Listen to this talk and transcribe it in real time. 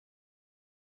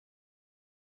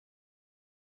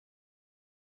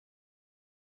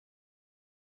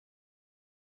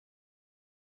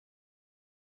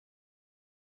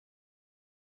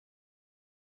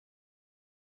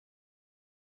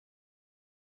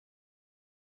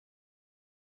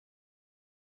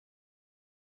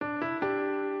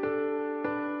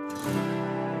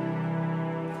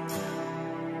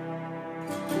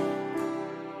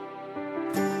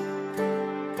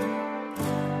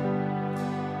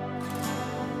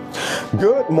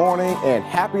Good morning and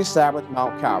happy Sabbath,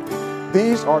 Mount Calvary.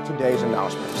 These are today's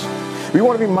announcements. We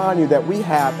want to remind you that we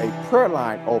have a prayer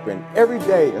line open every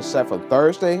day except for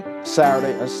Thursday,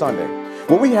 Saturday, and Sunday,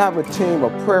 where we have a team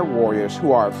of prayer warriors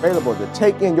who are available to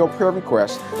take in your prayer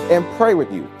requests and pray with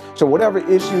you. So whatever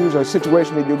issues or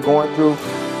situation that you're going through,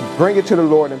 bring it to the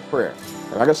Lord in prayer.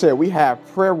 And like I said, we have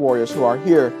prayer warriors who are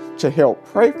here to help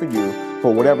pray for you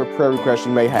for whatever prayer requests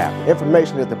you may have.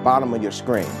 Information is at the bottom of your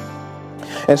screen.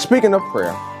 And speaking of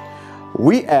prayer,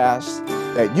 we ask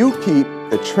that you keep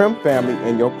the Trim family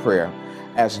in your prayer,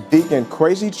 as Deacon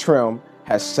Crazy Trim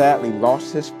has sadly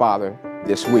lost his father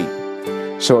this week.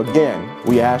 So again,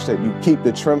 we ask that you keep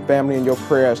the Trim family in your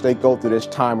prayer as they go through this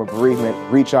time of bereavement.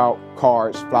 Reach out,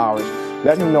 cards, flowers.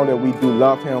 Let him know that we do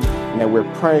love him and that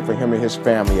we're praying for him and his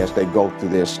family as they go through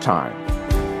this time.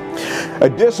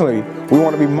 Additionally, we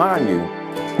want to remind you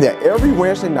that every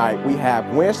Wednesday night we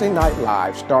have Wednesday Night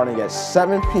Live starting at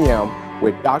 7 p.m.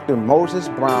 with Dr. Moses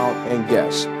Brown and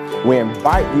guests. We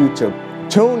invite you to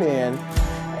tune in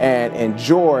and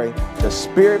enjoy the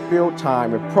spirit-filled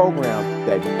time and program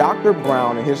that Dr.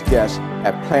 Brown and his guests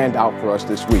have planned out for us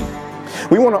this week.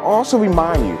 We want to also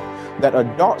remind you that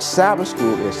Adult Sabbath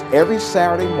School is every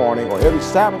Saturday morning or every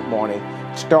Sabbath morning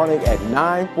starting at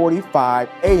 9:45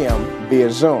 a.m.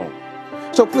 via Zoom.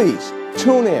 So please,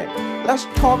 tune in. Let's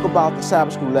talk about the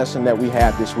Sabbath School lesson that we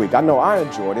had this week. I know I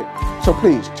enjoyed it. So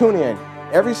please, tune in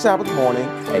every Sabbath morning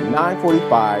at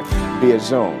 9:45 via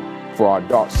Zoom for our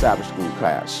Adult Sabbath School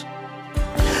class.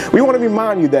 We want to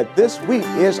remind you that this week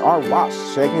is our Watch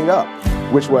Shaking It Up,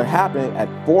 which will happen at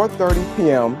 4:30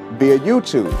 p.m. via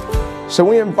YouTube. So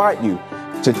we invite you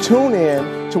to tune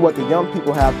in to what the young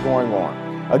people have going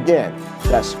on. Again,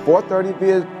 that's 4:30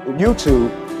 via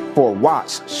YouTube for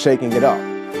Watch Shaking It Up.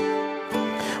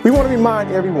 We want to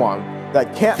remind everyone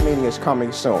that camp meeting is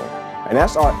coming soon. And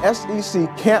that's our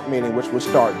Assc camp meeting, which will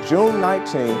start June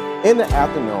 19 in the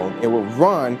afternoon. It will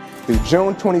run through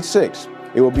June 26.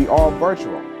 It will be all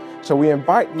virtual. So we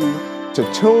invite you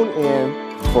to tune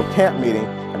in for camp meeting.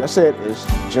 Like I said, it's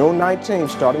June 19,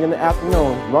 starting in the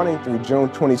afternoon, running through June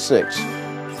 26.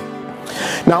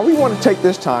 Now we want to take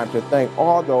this time to thank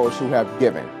all those who have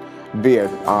given. Via,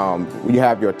 you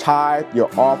have your tithe, your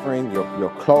offering, your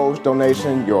clothes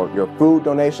donation, your food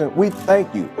donation. We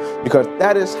thank you because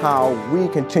that is how we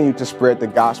continue to spread the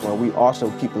gospel, and we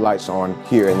also keep the lights on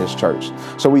here in this church.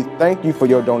 So we thank you for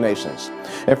your donations.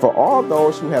 And for all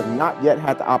those who have not yet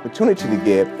had the opportunity to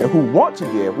give and who want to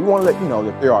give, we want to let you know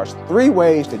that there are 3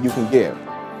 ways that you can give.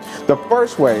 The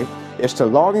first way is to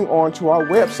logging on to our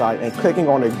website and clicking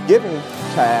on the Giving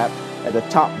tab at the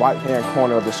top right-hand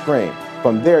corner of the screen.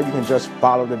 From there, you can just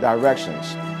follow the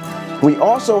directions. We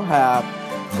also have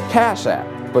Cash App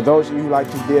for those of you who like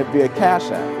to give via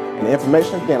Cash App. And the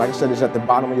information, again, like I said, is at the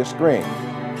bottom of your screen.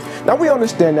 Now, we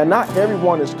understand that not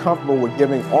everyone is comfortable with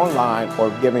giving online or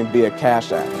giving via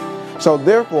Cash App. So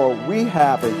therefore, we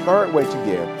have a third way to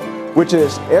give, which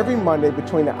is every Monday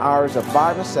between the hours of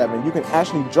 5 and 7, you can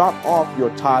actually drop off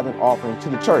your tithe and offering to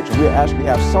the church. And we'll actually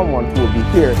have someone who will be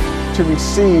here to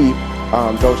receive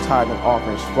those tithe and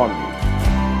offerings from you.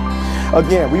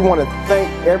 Again, we want to thank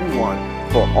everyone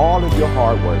for all of your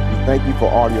hard work. We thank you for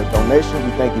all your donations.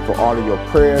 We thank you for all of your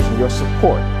prayers and your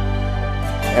support.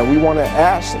 And we want to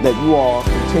ask that you all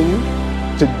continue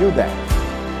to do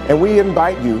that. And we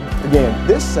invite you, again,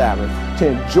 this Sabbath to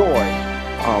enjoy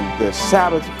the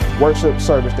Sabbath worship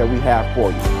service that we have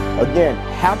for you. Again,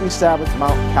 happy Sabbath,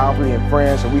 Mount Calvary and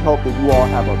friends, and we hope that you all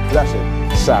have a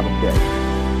blessed Sabbath day.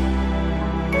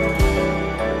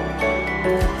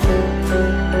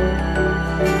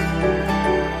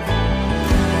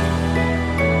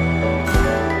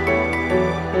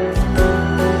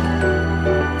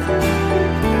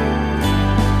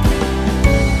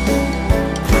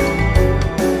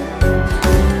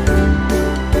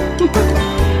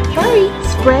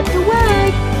 Spread the word!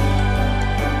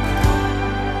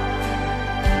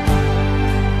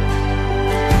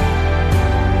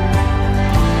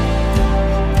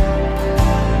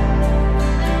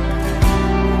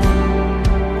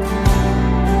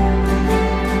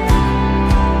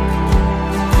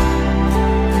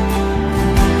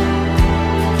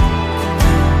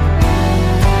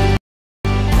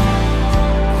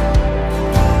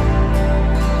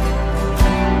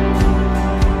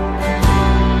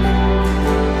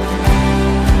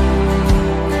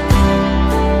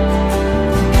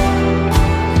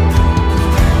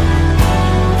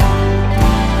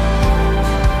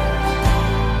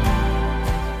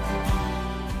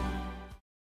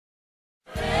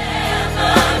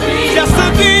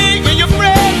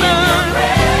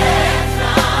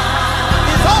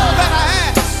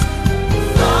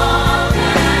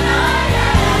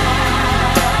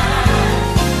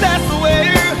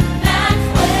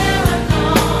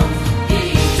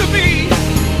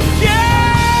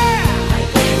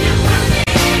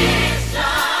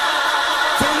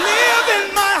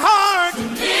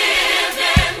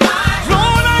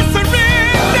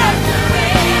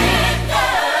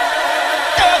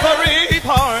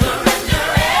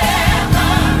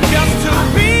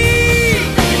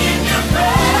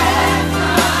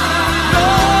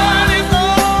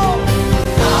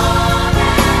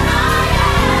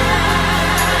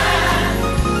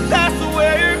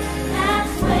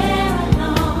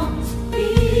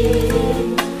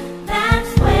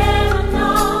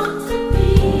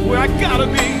 I gotta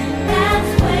be.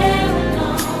 That's where I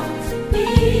long to be.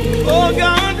 Oh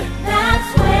God, That's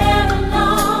where I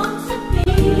long to be.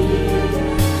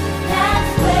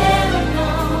 That's where I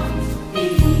long to be.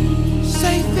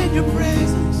 safe in your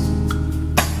presence,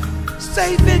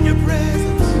 safe in your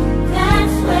presence.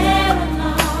 That's where I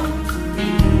long to be.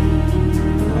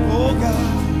 Oh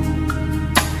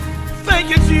God, thank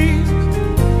you, Jesus.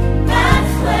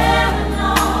 That's where I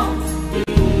long to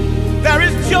be. There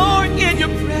is joy in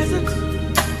your presence.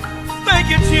 Thank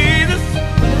you, Jesus.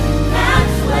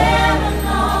 That's where I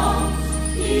long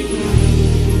to be.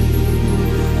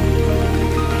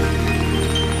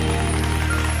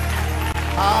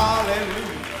 Hallelujah.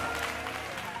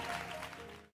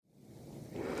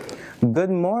 Good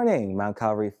morning, Mount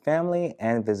Calvary family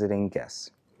and visiting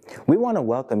guests. We want to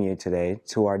welcome you today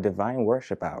to our Divine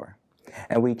Worship Hour,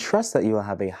 and we trust that you will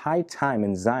have a high time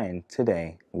in Zion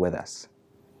today with us.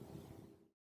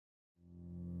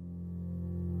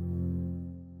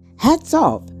 Hats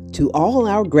off to all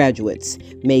our graduates.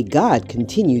 May God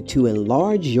continue to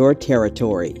enlarge your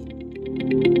territory.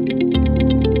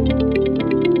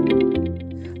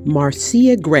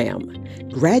 Marcia Graham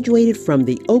graduated from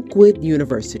the Oakwood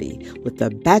University with a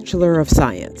Bachelor of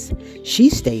Science. She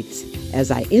states,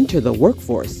 "As I enter the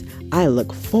workforce, I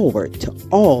look forward to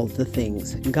all the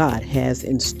things God has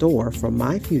in store for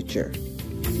my future."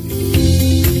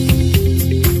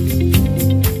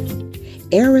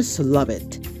 Eris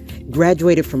Lovett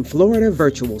graduated from Florida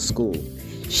Virtual School.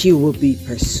 She will be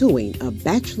pursuing a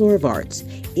Bachelor of Arts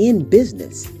in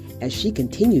Business as she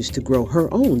continues to grow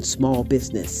her own small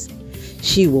business.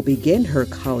 She will begin her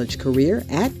college career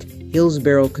at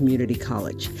Hillsborough Community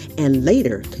College and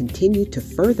later continue to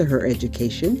further her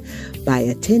education by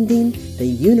attending the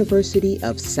University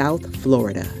of South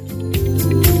Florida.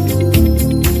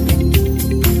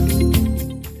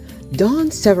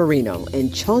 Dawn Severino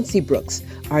and Chauncey Brooks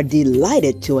are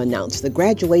delighted to announce the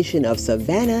graduation of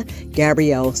Savannah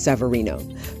Gabrielle Severino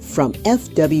from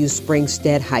F.W.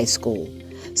 Springstead High School.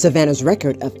 Savannah's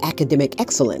record of academic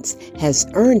excellence has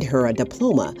earned her a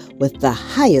diploma with the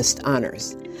highest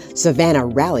honors. Savannah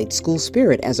rallied school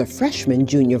spirit as a freshman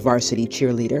junior varsity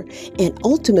cheerleader and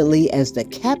ultimately as the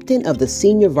captain of the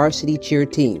senior varsity cheer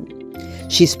team.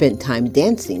 She spent time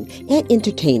dancing and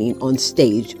entertaining on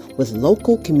stage with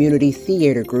local community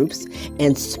theater groups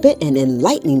and spent an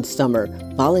enlightening summer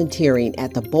volunteering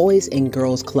at the Boys and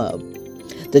Girls Club.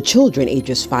 The children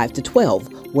ages 5 to 12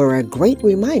 were a great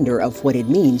reminder of what it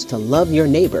means to love your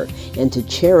neighbor and to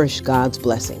cherish God's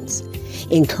blessings.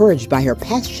 Encouraged by her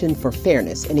passion for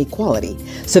fairness and equality,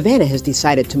 Savannah has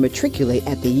decided to matriculate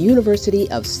at the University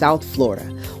of South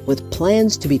Florida with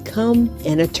plans to become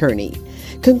an attorney.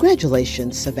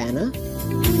 Congratulations, Savannah.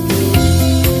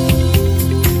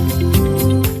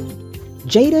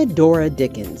 Jada Dora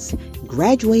Dickens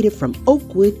graduated from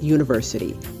Oakwood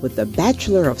University with a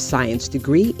Bachelor of Science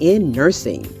degree in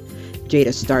nursing.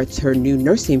 Jada starts her new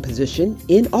nursing position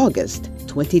in August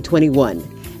 2021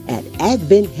 at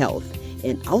Advent Health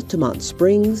in Altamont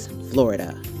Springs,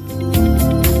 Florida.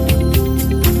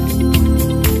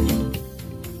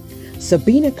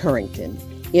 Sabina Currington,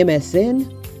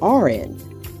 MSN, RN,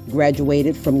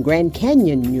 graduated from Grand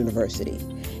Canyon University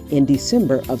in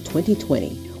December of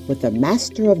 2020 with a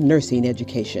Master of Nursing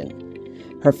Education.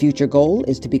 Her future goal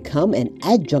is to become an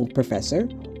adjunct professor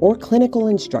or clinical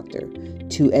instructor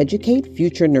to educate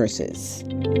future nurses.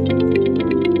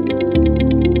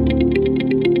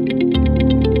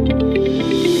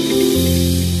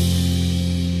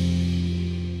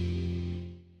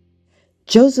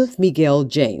 Joseph Miguel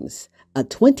James, a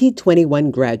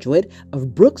 2021 graduate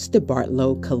of Brooks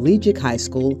DeBartolo Collegiate High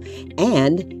School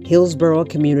and Hillsborough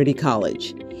Community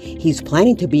College. He's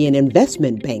planning to be an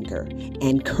investment banker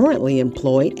and currently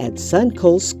employed at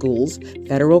Suncoast Schools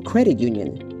Federal Credit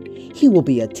Union. He will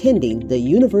be attending the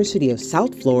University of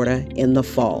South Florida in the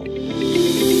fall.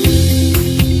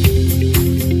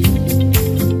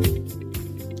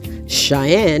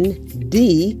 Cheyenne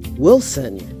D.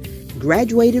 Wilson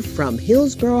graduated from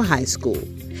Hillsborough High School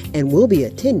and will be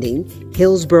attending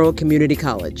Hillsborough Community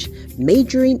College,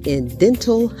 majoring in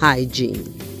dental hygiene.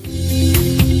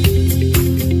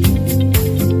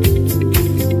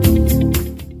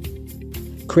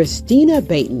 Christina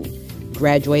Baton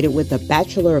graduated with a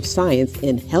Bachelor of Science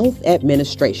in Health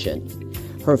Administration.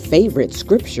 Her favorite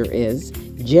scripture is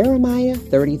Jeremiah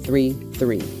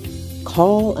 33:3.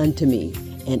 Call unto me,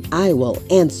 and I will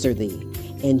answer thee,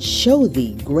 and show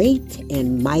thee great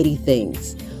and mighty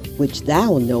things, which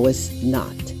thou knowest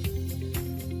not.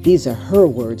 These are her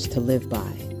words to live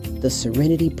by, the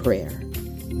Serenity Prayer.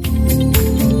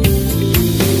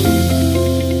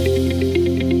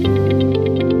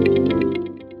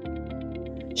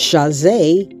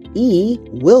 Shazay E.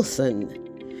 Wilson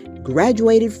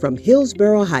graduated from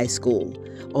Hillsborough High School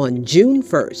on June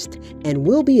 1st and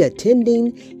will be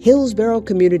attending Hillsborough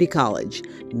Community College,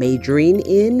 majoring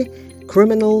in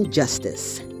criminal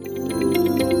justice.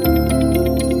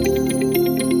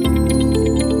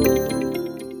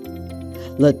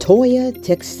 Latoya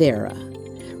Texera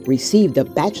received a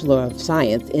Bachelor of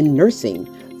Science in Nursing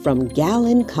from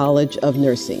Gallon College of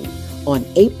Nursing on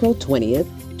April 20th,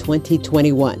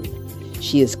 2021.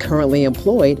 She is currently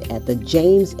employed at the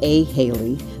James A.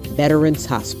 Haley Veterans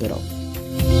Hospital.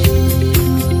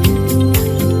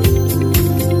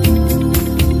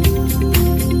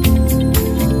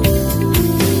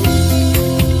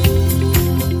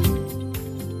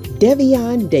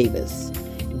 Devion Davis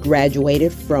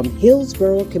graduated from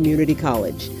Hillsborough Community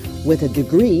College with a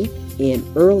degree in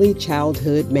early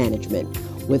childhood management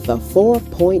with a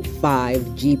 4.5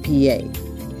 GPA.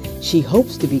 She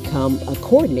hopes to become a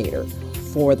coordinator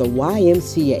for the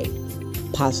YMCA,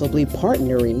 possibly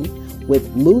partnering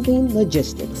with moving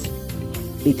logistics,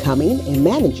 becoming a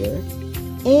manager,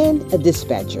 and a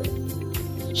dispatcher.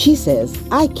 She says,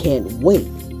 "I can't wait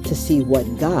to see what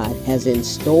God has in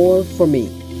store for me."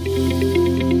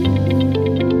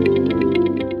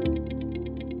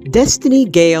 Destiny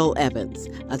Gale Evans,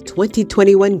 a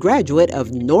 2021 graduate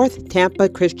of North Tampa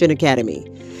Christian Academy.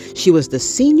 She was the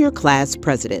senior class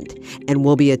president and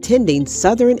will be attending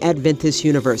Southern Adventist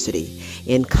University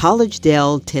in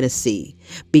Collegedale, Tennessee,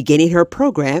 beginning her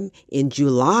program in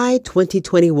July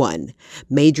 2021,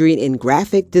 majoring in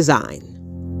graphic design.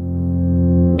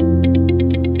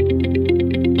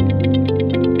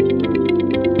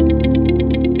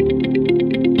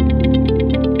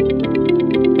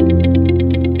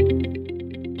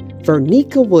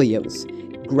 Vernica Williams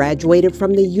graduated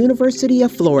from the University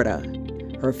of Florida.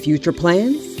 Her future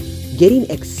plans? Getting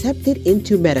accepted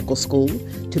into medical school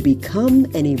to become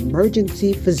an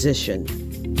emergency physician.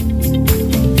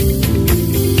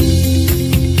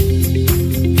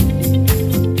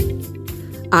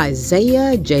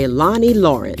 Isaiah Jaylani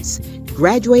Lawrence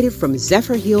graduated from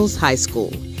Zephyr Hills High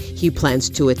School. He plans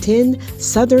to attend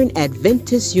Southern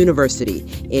Adventist University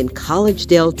in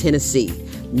Collegedale, Tennessee,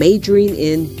 majoring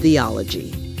in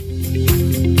theology.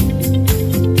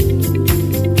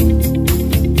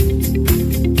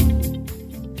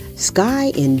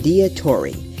 Sky India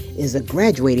Torrey is a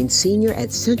graduating senior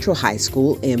at Central High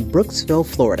School in Brooksville,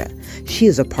 Florida. She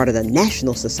is a part of the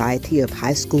National Society of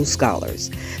High School Scholars.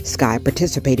 Sky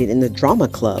participated in the drama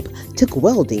club, took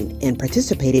welding, and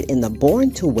participated in the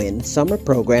Born to Win summer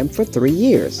program for 3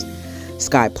 years.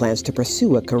 Sky plans to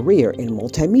pursue a career in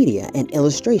multimedia and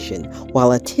illustration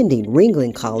while attending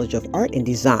Ringling College of Art and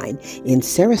Design in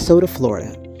Sarasota,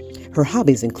 Florida. Her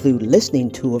hobbies include listening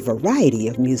to a variety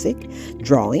of music,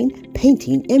 drawing,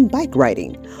 painting, and bike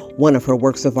riding. One of her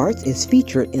works of art is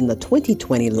featured in the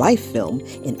 2020 life film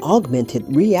and augmented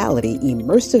reality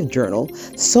immersive journal,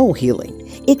 Soul Healing.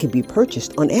 It can be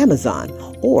purchased on Amazon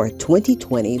or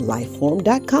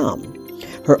 2020lifeform.com.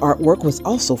 Her artwork was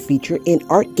also featured in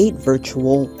Artgate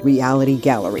Virtual Reality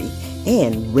Gallery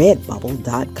and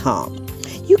Redbubble.com.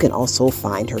 You can also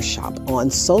find her shop on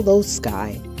Solo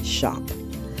Sky Shop.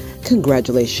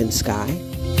 Congratulations, Sky.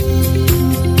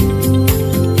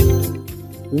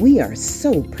 We are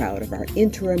so proud of our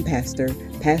interim pastor,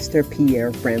 Pastor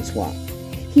Pierre Francois.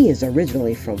 He is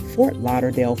originally from Fort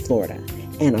Lauderdale, Florida,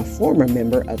 and a former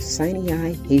member of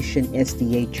Sinai Haitian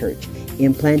SDA Church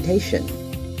in Plantation.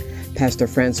 Pastor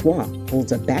Francois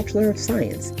holds a Bachelor of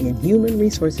Science in Human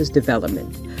Resources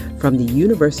Development from the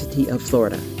University of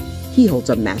Florida. He holds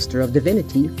a Master of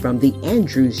Divinity from the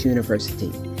Andrews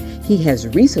University. He has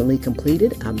recently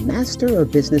completed a Master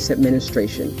of Business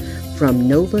Administration from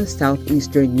Nova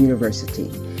Southeastern University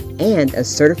and a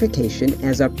certification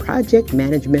as a Project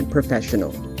Management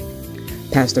Professional.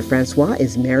 Pastor Francois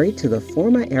is married to the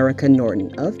former Erica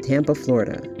Norton of Tampa,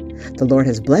 Florida. The Lord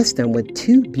has blessed them with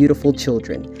 2 beautiful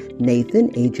children,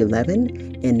 Nathan, age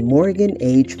 11, and Morgan,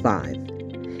 age 5.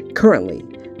 Currently,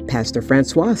 Pastor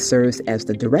Francois serves as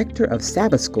the Director of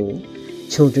Sabbath School,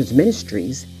 Children's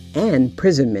Ministries, and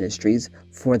Prison Ministries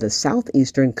for the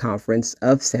Southeastern Conference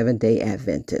of Seventh-day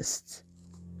Adventists.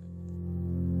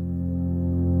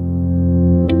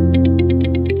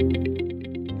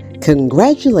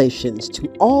 Congratulations to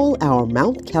all our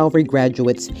Mount Calvary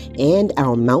graduates and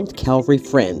our Mount Calvary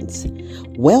friends.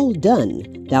 Well done,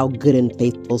 thou good and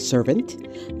faithful servant.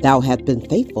 Thou hast been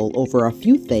faithful over a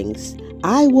few things.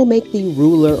 I will make thee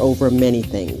ruler over many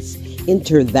things.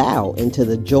 Enter thou into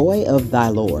the joy of thy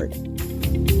Lord.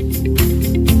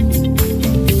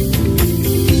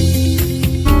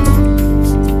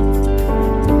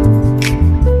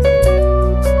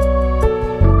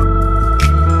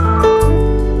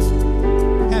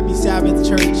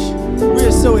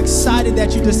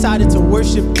 that you decided to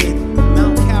worship with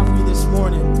Mount Calvary this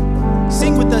morning.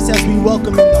 Sing with us as we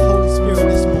welcome in the Holy Spirit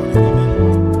this morning.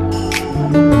 Amen.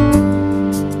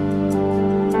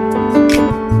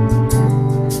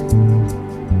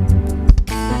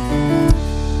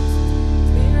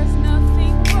 There's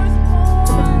nothing worth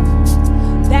more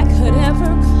that could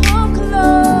ever come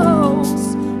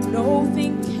close.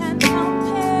 Nothing can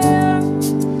compare.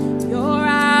 You're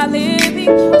our living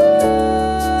hope.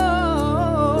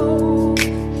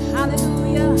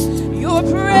 Hallelujah. Your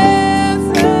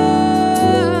presence,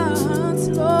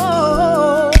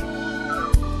 Lord.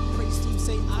 Praise team,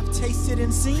 say, I've tasted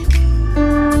and seen.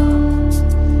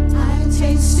 I've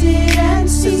tasted and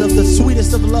Says seen of the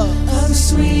sweetest of love. of the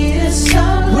sweetest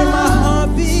of When my love.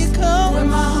 heart becomes, When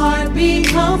my heart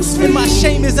becomes free and my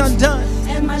shame is undone.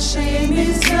 and my shame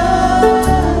is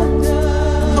undone.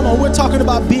 Come on, we're talking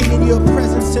about being in your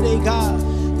presence today, God.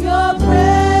 Your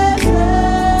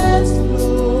presence,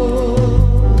 Lord.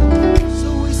 So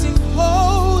we sing,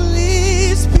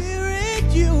 Holy Spirit,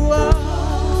 you are.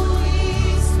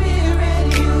 Holy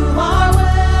Spirit, you are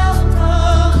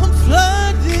welcome. Come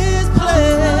flood this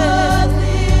Flood place.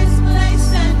 this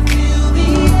place and fill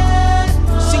the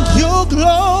atmosphere. Sing your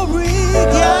glory,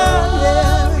 God.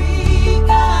 Glory,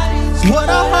 God, is What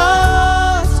our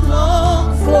hearts long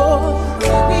for.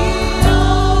 to be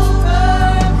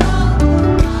overcome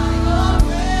by your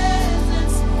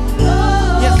presence,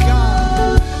 Lord. Yes,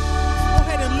 God. Go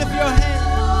ahead and lift your hand.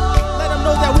 Let him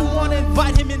know that we want to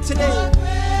invite him in today.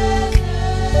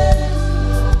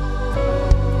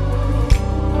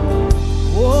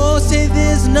 Oh, say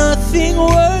there's nothing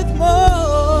worth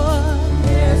more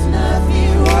There's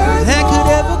nothing worth that could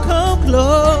more ever come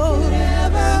close. could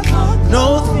ever come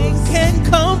Nothing can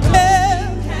compare.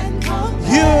 can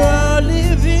compare. You're our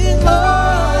living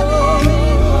hope.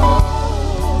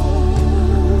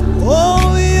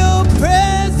 Oh, your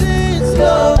presence,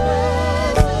 Lord.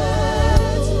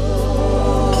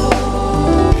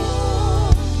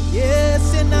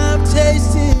 Yes, and I've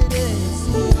tasted and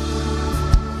seen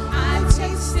I've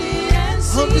tasted and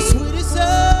of the seen sweetest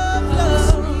of love.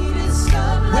 sweetest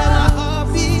of When my love.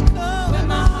 heart becomes, When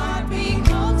my heart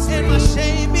becomes and free my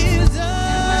shame is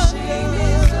and my shame undone.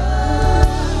 is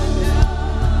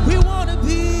undone. We want to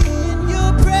be in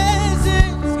your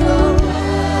presence, Lord.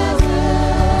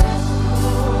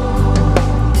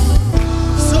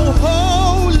 So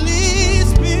Holy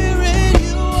Spirit,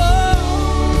 you are.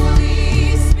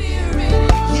 Holy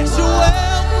Spirit, Yes, you're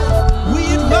welcome.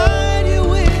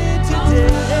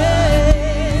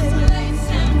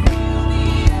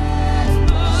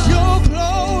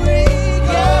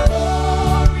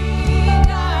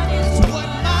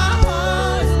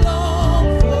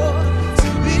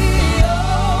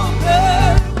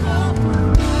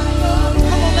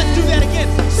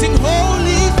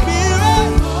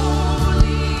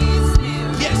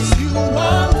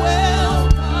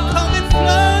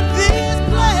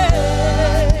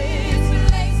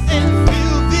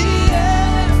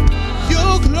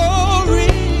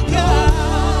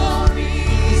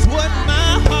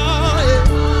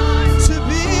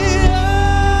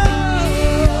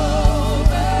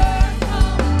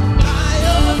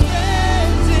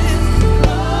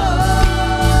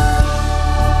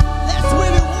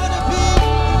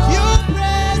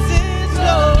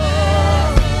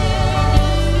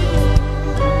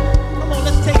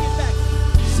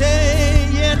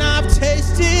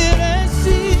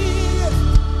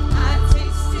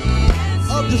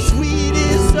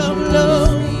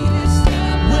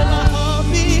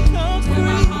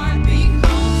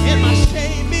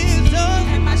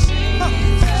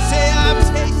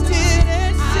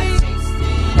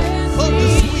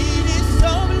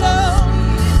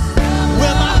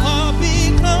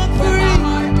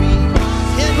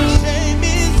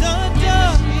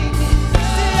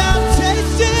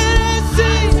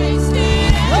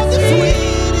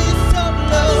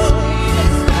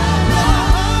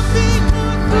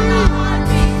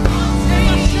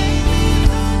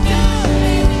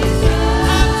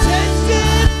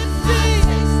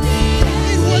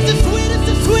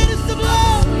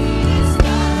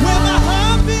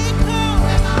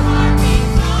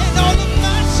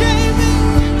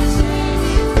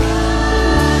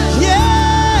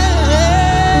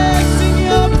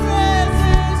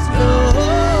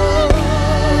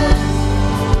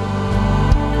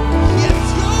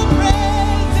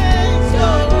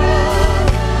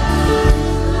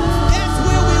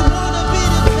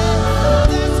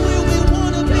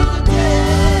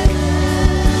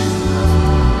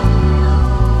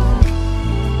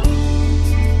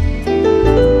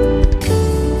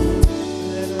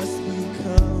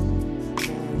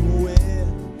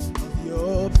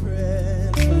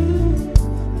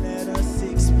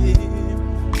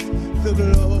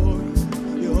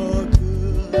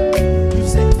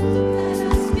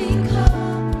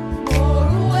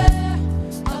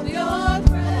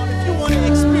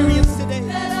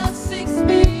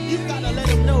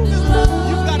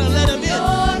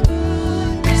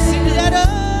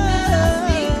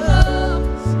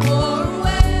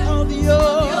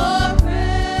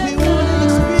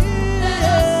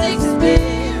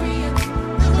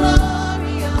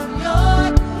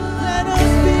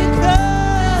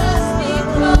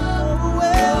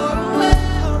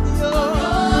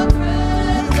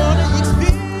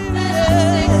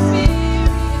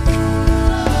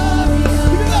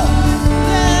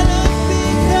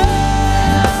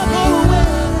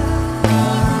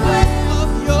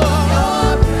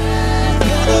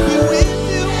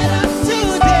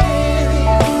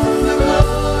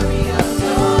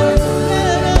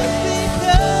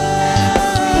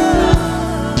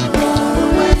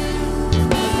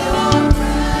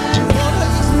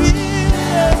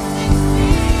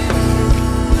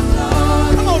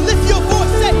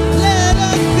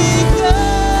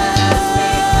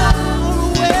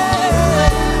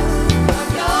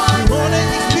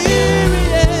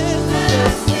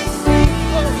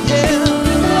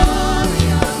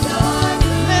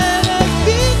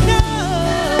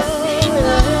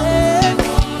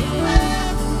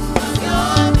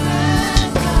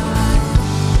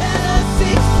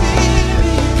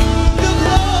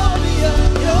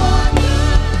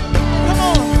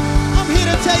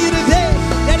 you today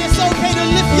that it's okay to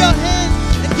lift your hands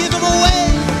and give Him away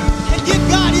and give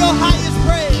God your highest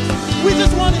praise. We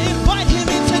just want to invite Him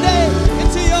in today,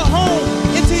 into your home,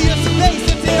 into your space,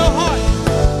 into your heart.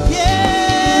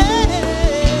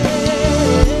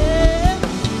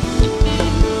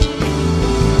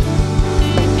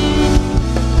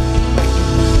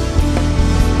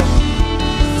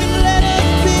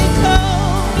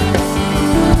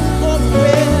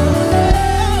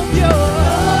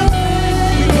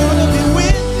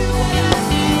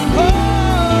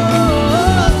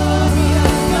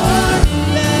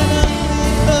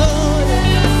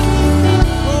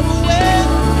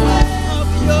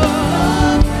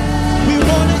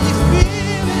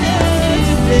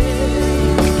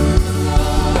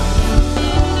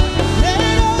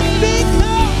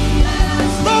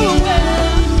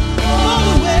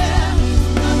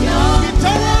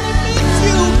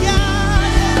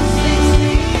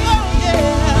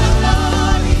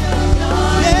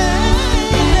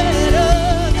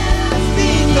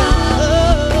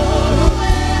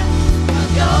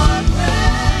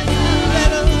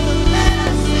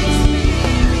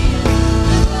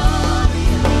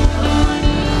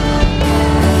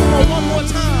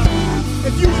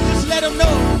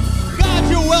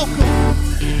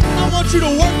 You to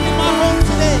work in my home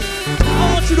today.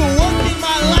 I want you to work in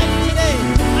my life today.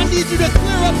 I need you to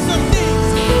clear up some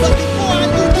things. But before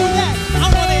I do that, I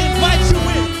want to invite you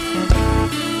in.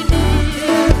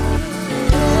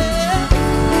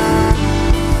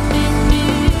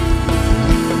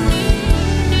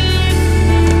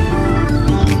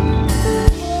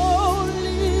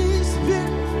 Holy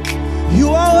Spirit, you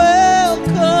are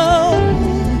welcome.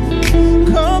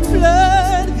 Come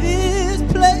flood this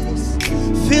place.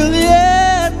 Fill the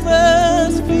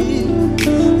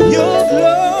your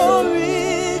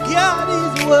glory, God,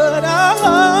 is what our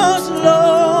hearts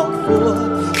long for,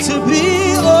 to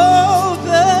be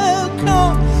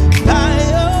overcome by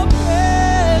your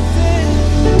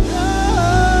presence, Lord.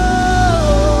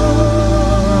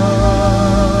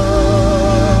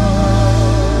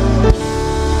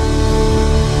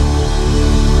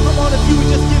 Come on, if you would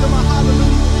just give Him a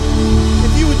hallelujah.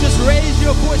 If you would just raise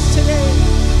your voice today.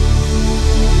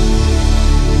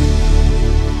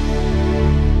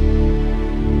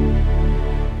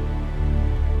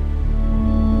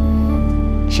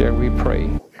 Shall we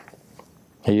pray?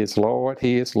 He is Lord,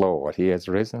 He is Lord. He has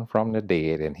risen from the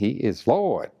dead, and He is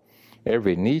Lord.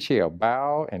 Every knee shall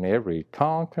bow and every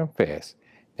tongue confess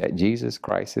that Jesus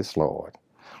Christ is Lord.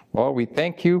 Lord, we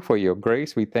thank You for Your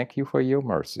grace. We thank You for Your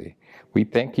mercy. We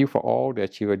thank You for all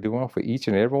that You are doing for each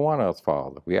and every one of us,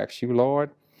 Father. We ask You, Lord,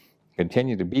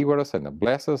 continue to be with us and to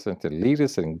bless us and to lead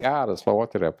us and guide us, Lord,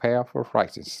 to the path of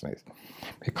righteousness.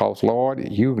 Because, Lord,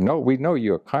 we know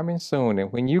You're coming soon.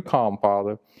 And when You come,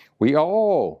 Father, we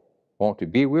all want to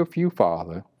be with You,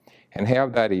 Father, and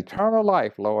have that eternal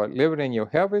life, Lord, living in Your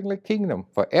heavenly kingdom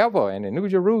forever in the New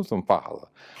Jerusalem, Father.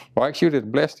 Lord, I ask You to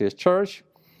bless this church,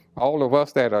 all of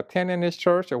us that are attending this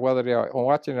church, or whether they're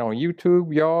watching it on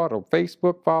YouTube, Yard, or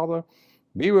Facebook, Father.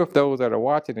 Be with those that are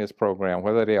watching this program,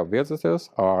 whether they are visitors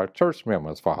or church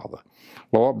members, Father.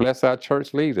 Lord, bless our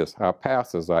church leaders, our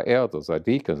pastors, our elders, our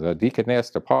deacons, our deaconess,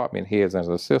 department heads,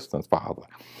 and assistants, Father.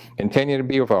 Continue to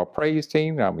be with our praise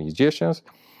team, our musicians,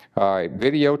 our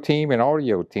video team, and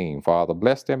audio team, Father.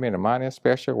 Bless them in a mighty and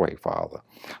special way, Father.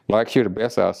 Lord, I ask You to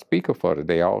bless our speaker for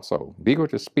today also. Be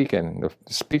with the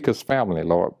speaker's family,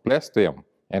 Lord. Bless them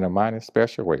in a mighty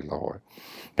special way, Lord.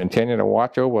 Continue to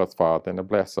watch over us, Father, and to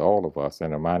bless all of us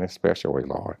in a mighty special way,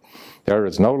 Lord. There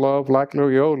is no love like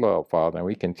Your love, Father, and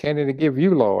we continue to give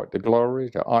You, Lord, the glory,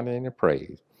 the honor, and the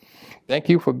praise. Thank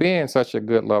You for being such a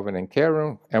good, loving, and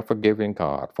caring and forgiving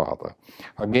God, Father.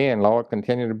 Again, Lord,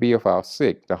 continue to be with our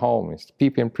sick, the homeless, the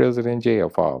people in prison and jail,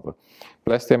 Father.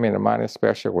 Bless them in a mighty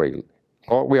special way.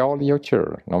 Lord, we all Your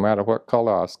children, no matter what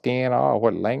color our skin are or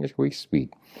what language we speak.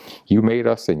 You made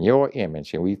us in Your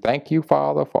image, and we thank You,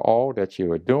 Father, for all that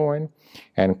You are doing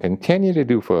and continue to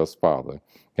do for us, Father.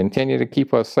 Continue to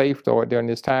keep us safe, Lord, during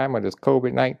this time of this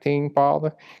COVID-19,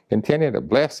 Father. Continue to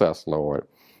bless us, Lord.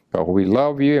 Because we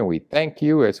love You and we thank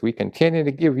You as we continue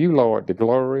to give You, Lord, the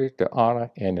glory, the honor,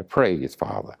 and the praise,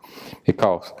 Father.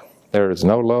 Because there is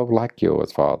no love like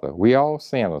Yours, Father. We all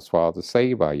sinners, Father,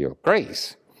 saved by Your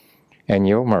grace and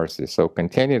Your mercy. So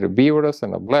continue to be with us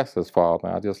and to bless us, Father.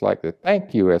 I'd just like to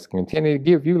thank You as continue to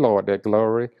give You, Lord, that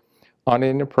glory, honor,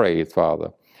 and the praise,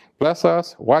 Father. Bless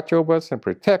us, watch over us, and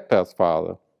protect us,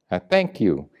 Father. I thank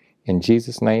You. In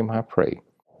Jesus' name I pray.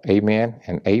 Amen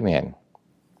and amen.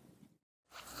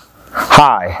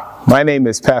 Hi, my name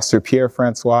is Pastor Pierre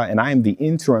Francois, and I am the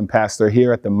interim pastor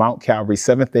here at the Mount Calvary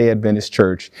Seventh-day Adventist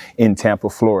Church in Tampa,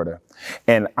 Florida.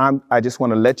 And I just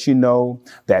want to let you know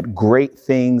that great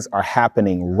things are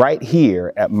happening right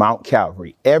here at Mount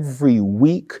Calvary. Every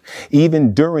week,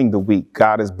 even during the week,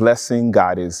 God is blessing.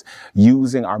 God is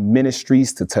using our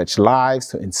ministries to touch lives,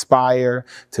 to inspire,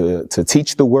 to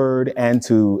teach the word, and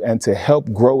to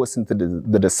help grow us into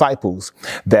the disciples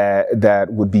that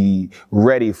would be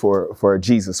ready for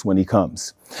Jesus when he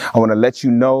comes. I want to let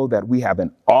you know that we have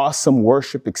an awesome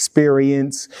worship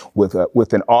experience with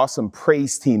an awesome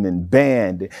praise team and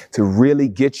band to really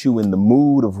get you in the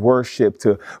mood of worship,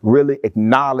 to really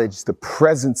acknowledge the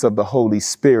presence of the Holy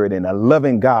Spirit and a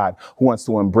loving God who wants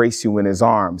to embrace you in his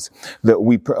arms. That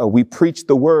we preach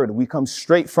the word. We come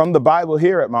straight from the Bible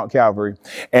here at Mount Calvary.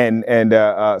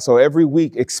 So every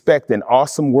week expect an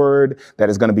awesome word that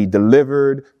is going to be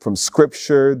delivered from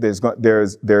scripture. There's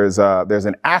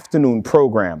an afternoon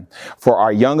program for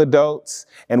our young adults,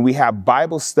 and we have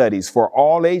Bible studies for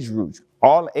all age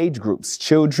groups,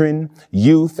 children,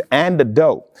 youth, and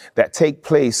adult, that take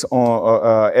place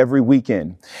on every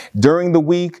weekend. During the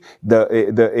week,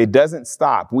 it doesn't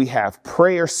stop. We have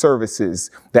prayer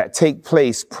services that take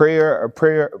place, prayer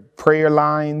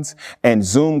lines and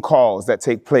Zoom calls that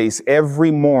take place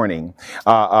every morning.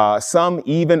 Some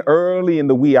even early in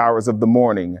the wee hours of the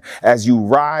morning. As you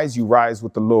rise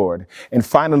with the Lord. And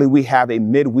finally, we have a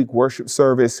midweek worship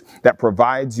service that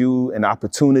provides you an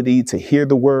opportunity to hear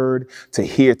the word, to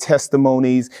hear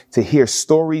testimonies, to hear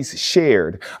stories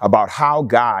shared about how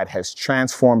God has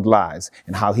transformed lives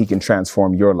and how he can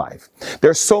transform your life.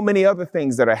 There's so many other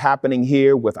things that are happening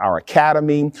here with our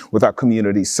academy, with our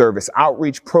community service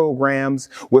outreach programs,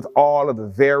 with all of the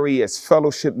various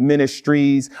fellowship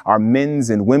ministries, our men's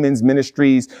and women's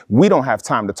ministries. We don't have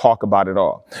time to talk about it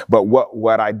all. But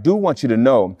what I do want you to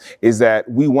know is that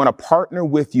we want to partner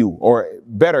with you, or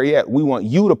better yet, we want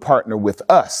you to partner with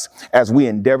us as we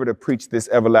endeavor to preach this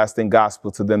everlasting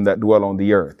gospel to them that dwell on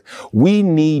the earth. We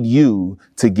need you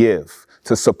to give,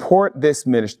 to support this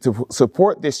ministry, to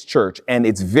support this church and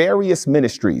its various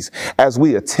ministries as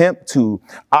we attempt to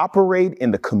operate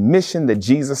in the commission that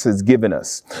Jesus has given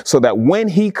us, so that when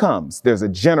he comes, there's a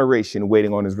generation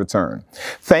waiting on his return.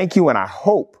 Thank you, and I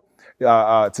hope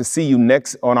to see you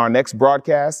on our next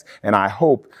broadcast, and I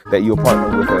hope that you'll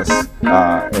partner with us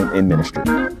in ministry.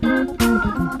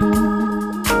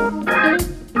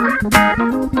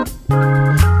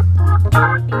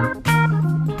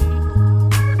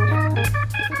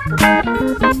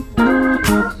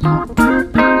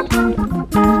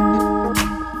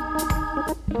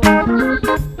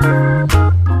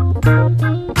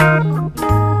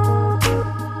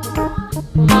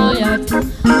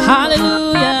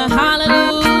 Hallelujah,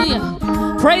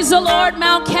 hallelujah. Praise the Lord,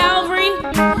 Mount Calvary.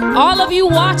 All of you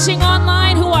watching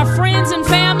online who are friends and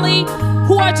family,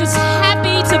 who are just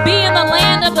happy to be in the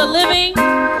land of the living.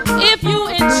 If you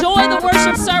enjoy the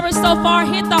worship service so far,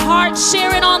 hit the heart,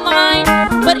 share it online.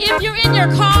 But if you're in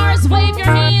your cars, wave your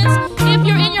hands. If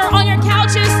you're on your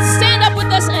couches, stand up with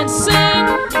us and sing,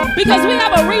 because we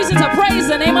have a reason to praise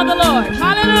the name of the Lord.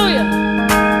 Hallelujah.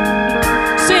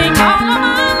 Sing all of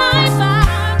my life,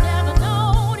 I've never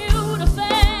known you to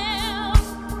fail.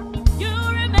 You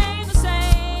remain the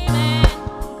same, and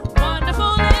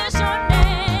wonderful is your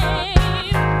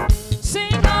name.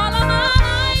 Sing all of my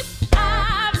life,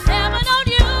 I've never known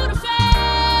you to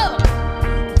fail.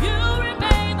 You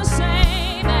remain the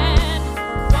same, and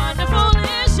wonderful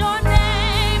is your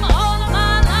name. All of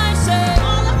my life, say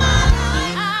all of my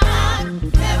life, I've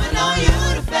never known you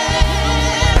to fail.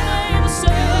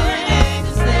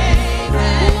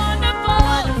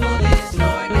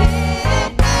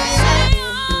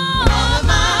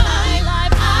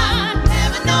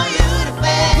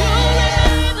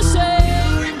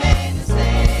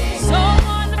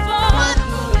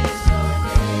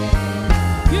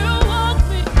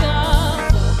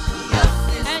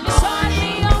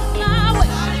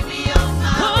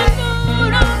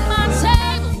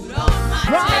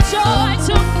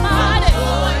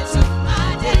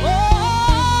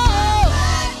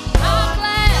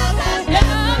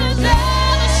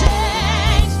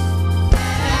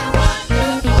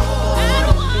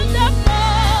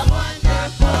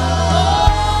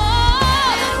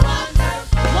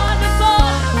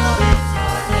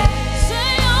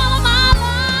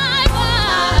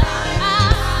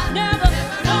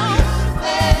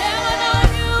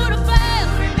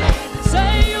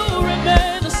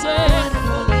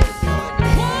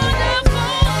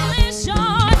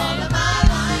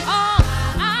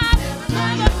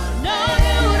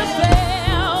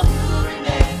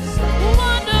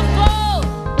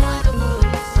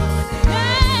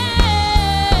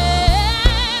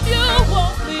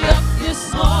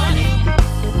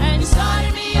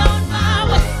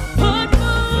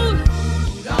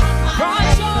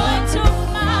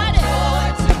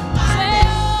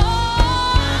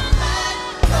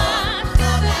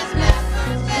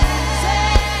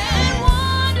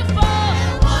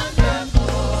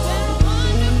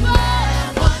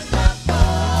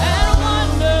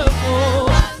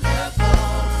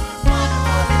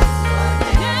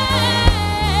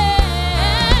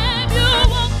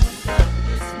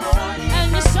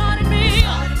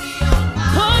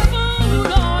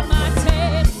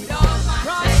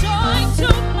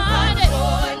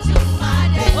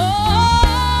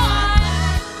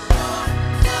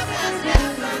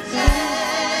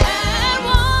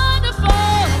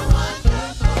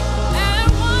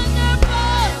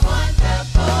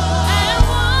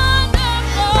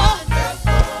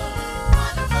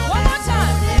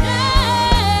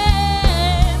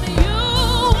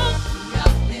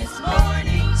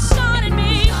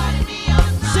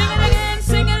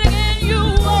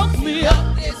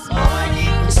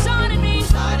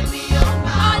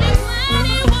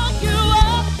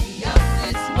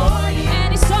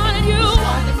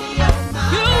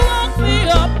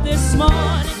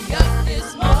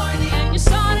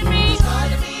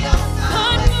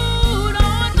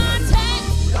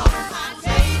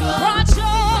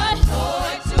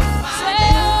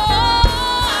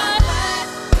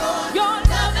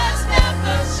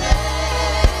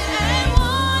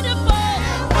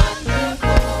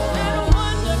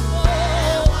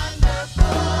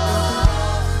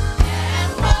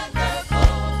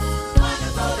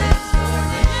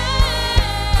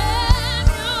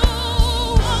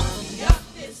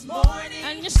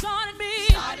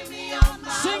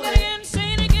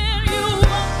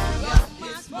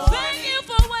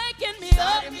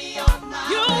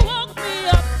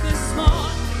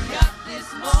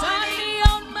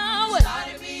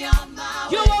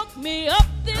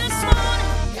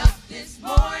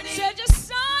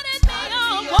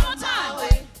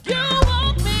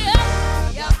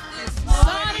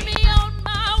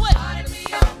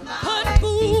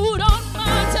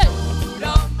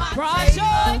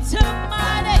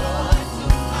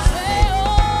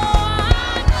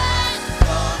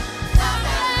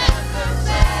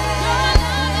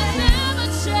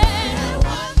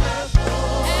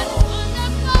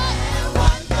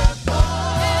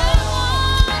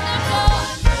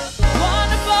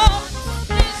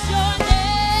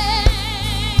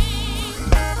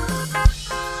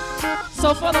 So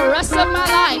for the rest of my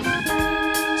life,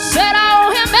 said I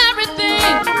owe him everything.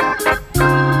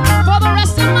 For the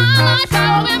rest of my life, I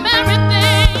owe him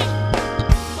everything.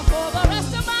 For the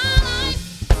rest of my life,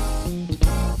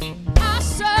 I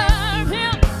serve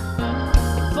him.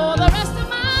 For the rest of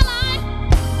my life,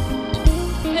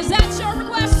 is that your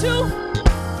request too?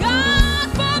 God,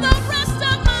 for the rest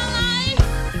of my life,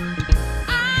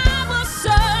 I will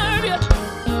serve you.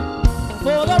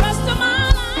 For the rest of my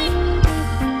life,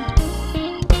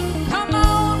 come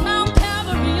on, Mount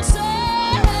Calvary, and say,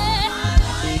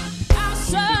 I'll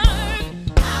serve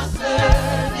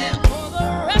him for the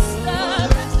rest of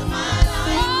my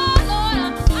life. Oh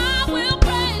Lord, I will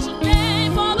praise your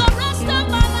name for the rest of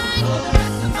my life. For the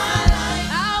rest of my life,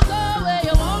 I'll go where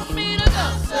you want me to go.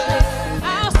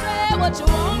 I'll say what you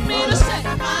want me to say.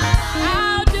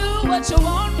 I'll do what you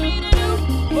want me to do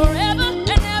forever and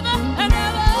ever and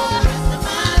ever.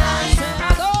 Said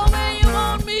I'll go where you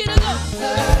want me to go.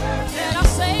 And I'll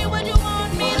say what you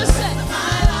want me to say.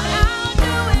 I'll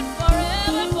do it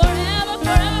forever, forever,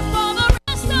 forever for the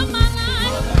rest of my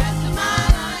life.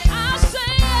 I'll say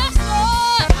yes,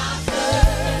 Lord.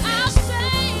 I'll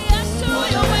say yes to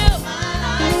your will.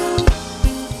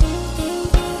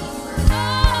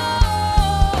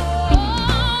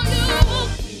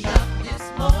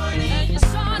 And you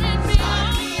started me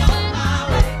on my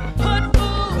way. Put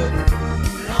food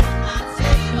on my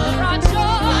table. Brought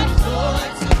joy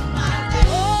to my day.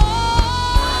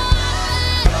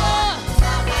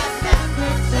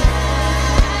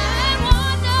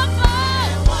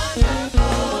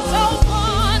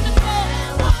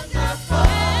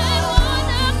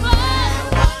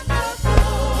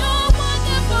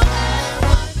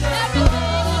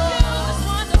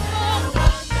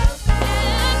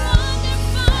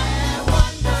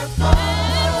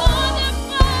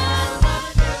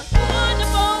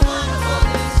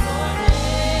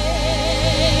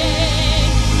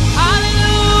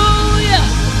 Hallelujah.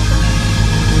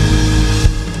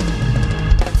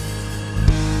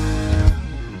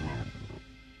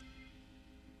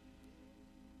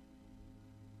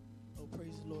 Oh,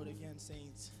 praise the Lord again,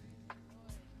 saints.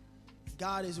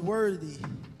 God is worthy,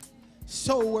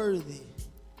 so worthy.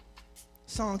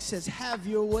 Song says, have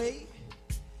your way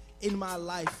in my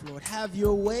life, Lord. Have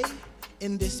your way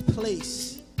in this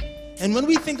place. And when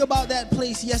we think about that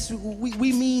place, yes,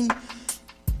 we mean,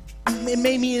 it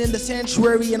may mean in the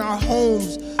sanctuary, in our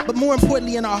homes, but more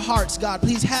importantly in our hearts, God.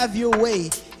 Please have your way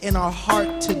in our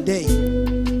heart today.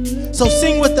 So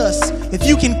sing with us. If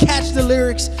you can catch the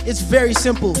lyrics, it's very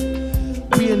simple.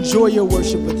 We enjoy your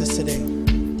worship with us today.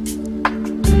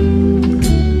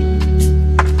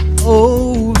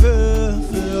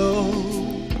 Overflow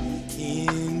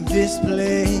in this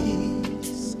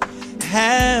place.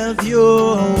 Have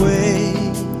your way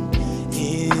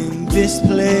in this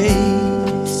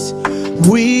place.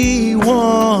 We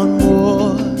want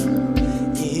more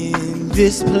in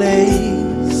this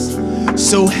place.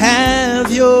 So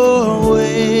have your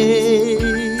way.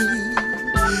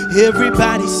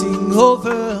 Everybody sing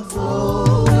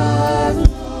overflow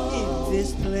in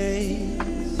this place.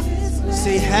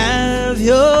 Say have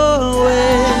your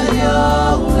way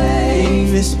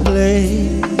in this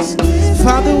place.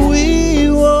 Father, we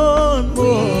want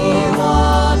more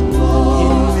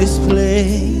in this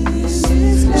place.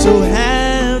 So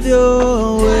have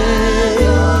your way.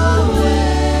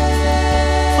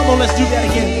 Come on, let's do that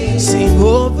again. Sing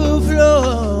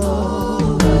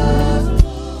overflow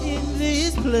in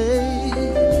this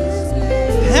place.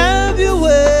 Have your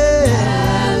way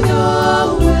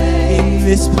in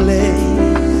this place.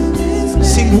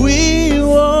 Sing we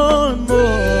want more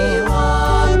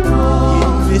in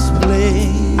this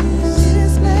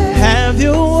place. Have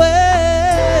your way.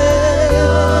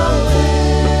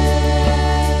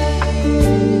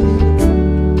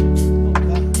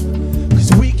 'Cause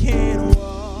we can't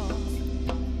walk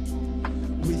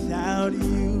without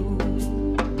you,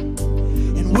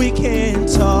 and we can't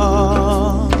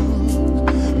talk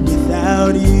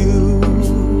without you.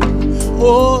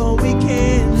 Oh, we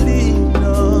can't live,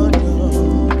 no,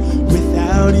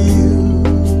 without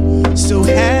you. So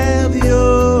have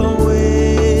your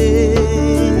way.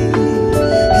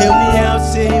 Help me out,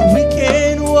 say we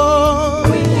can't walk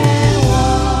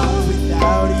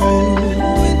without you.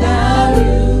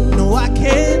 No, I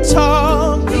can't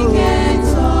talk,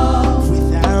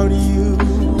 without you.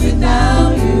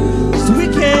 'Cause we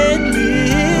can't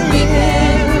live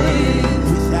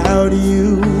without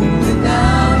you.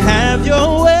 Have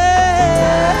your way.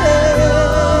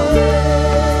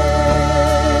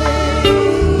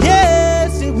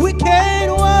 Yes, if we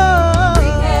can't walk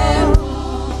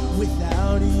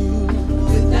without you.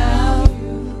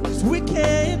 'Cause we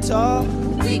can't talk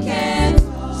we can't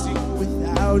sing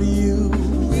without you.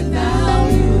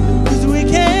 Without you. 'Cause we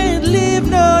can't live,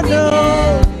 no,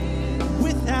 no,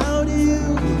 without you.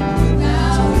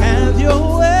 So have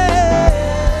your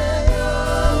way.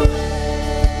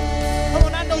 Come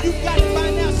on, I know you've got it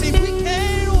by now. See, we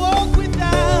can't walk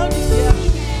without you.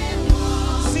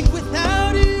 Yeah. Sing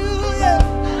without you.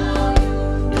 Yeah.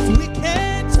 'Cause we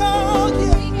can't talk.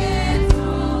 Yeah.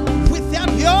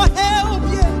 Without your help.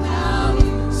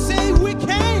 Yeah. Say we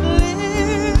can't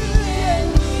live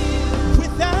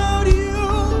without you.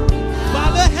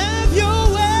 Father, have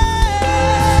your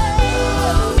way.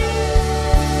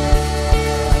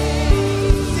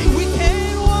 Say we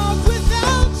can't walk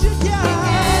without you,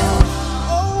 God.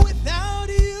 Oh, without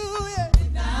you. Yeah.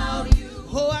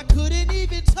 Oh, I couldn't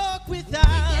even talk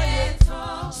without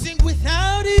you. Sing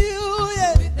without you.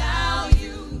 Yeah.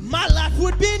 My life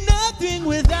would be nothing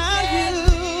without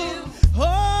you.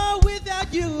 Oh,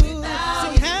 without you.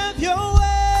 Sing have your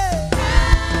way. Come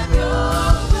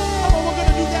on, we're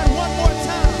gonna do that one more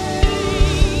time.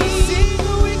 Sing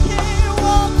we can't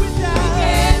walk without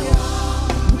you.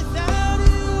 Without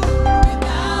you.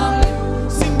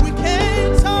 Sing we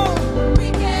can't talk.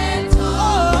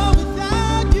 Oh,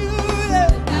 without you. Yeah.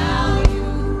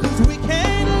 'Cause we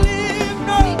can't live,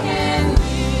 no.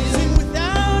 Sing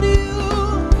without you.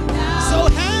 So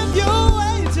have your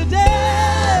way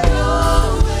today.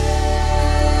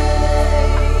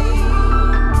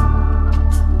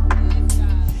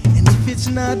 And if it's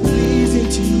not pleasing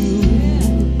to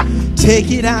you,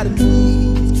 take it out of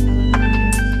me.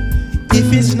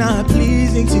 If it's not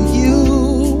pleasing to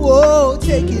you, oh,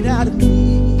 take it out of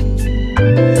me.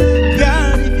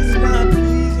 God, if it's not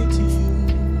pleasing to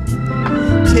you,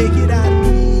 take it out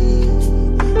of me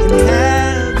and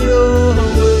have your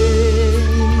way.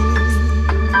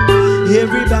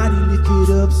 Everybody lift it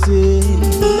up, say,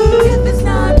 If it's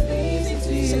not pleasing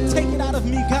to you, say, take it out of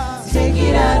me, God. take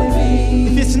it out of me.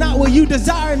 If it's not what you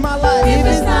desire in my life, If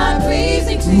it's not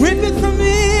pleasing to you, rip it from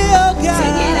me, oh God.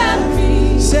 take it out of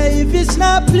me. Say if it's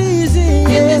not pleasing,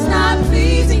 If it's not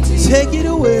pleasing to you, take it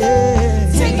away.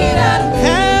 take it out of me.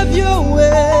 Have your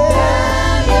way.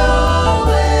 Have your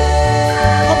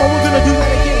way. Come on, we're gonna do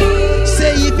that again.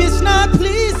 Say if it's not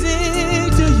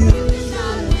pleasing to you,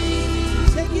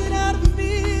 take it out of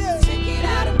me. Take it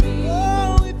out of me.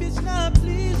 Oh, if it's not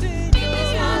pleasing, If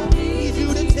it's not need you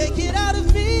pleasing to to take it out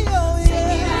of me. Oh take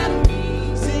it yeah. out of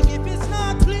me. Sing if it's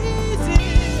not pleasing,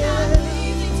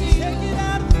 take it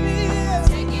out of me.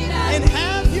 Take it out And of me.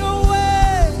 have your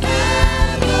way.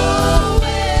 Have your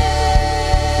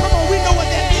way. Come on, we know what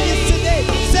that means today.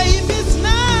 Say if it's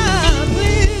not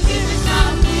pleasing, If it's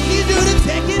not need you pleasing, to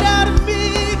take it out of me,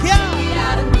 take it God.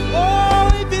 out of me.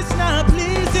 Oh, if it's not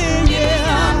pleasing, If it's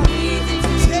yeah, not pleasing to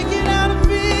you, take it out of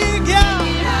me, take God.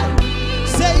 it out of me.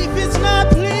 Say if it's not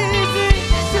pleasing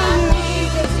It's to not you,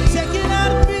 pleasing to you, take it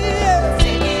out of me.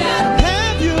 take it out of me.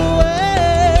 Have your way.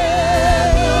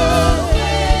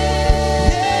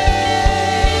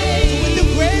 Yeah. So with the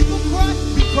grateful cry,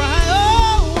 we cry,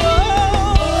 oh,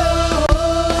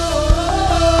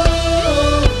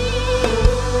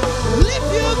 lift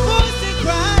your voice and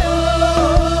cry,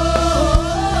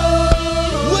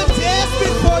 we're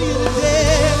desperate for you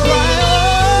today. Cry,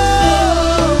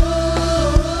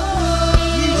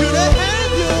 need you to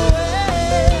have your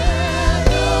way.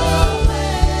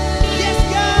 Yes,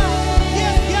 God,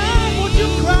 won't you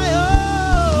cry,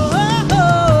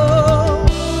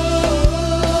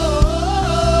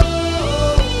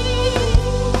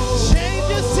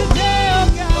 change us today,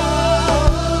 oh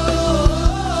God.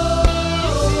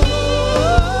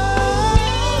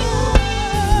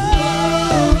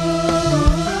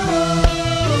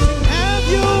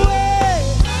 Have your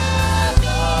way.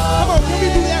 Come on, can we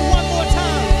do that one more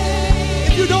time?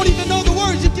 If you don't even know the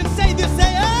words, you can say this.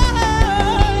 Say,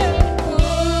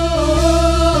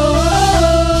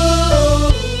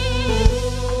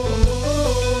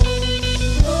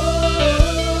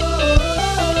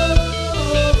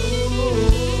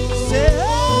 say,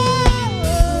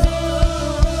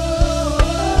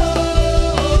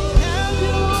 have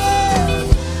your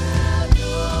way.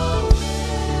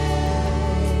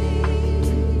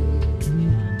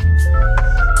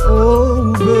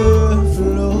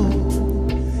 Overflow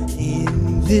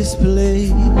in this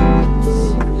place.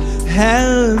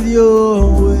 Have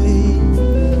your way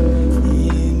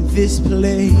in this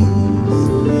place.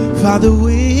 Father,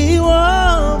 we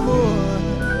want more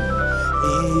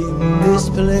in this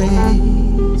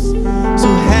place. So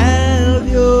have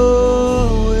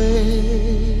your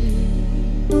way.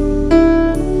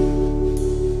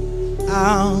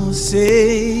 I'll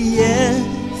say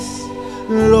yes,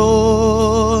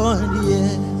 Lord,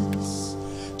 yes,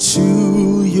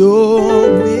 to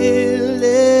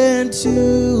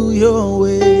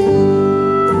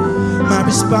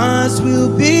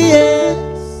will be yes.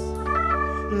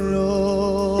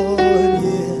 Lord,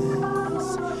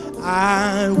 yes.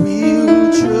 I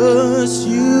will trust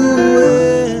you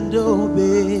and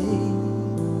obey.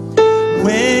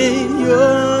 When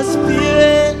your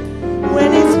spirit,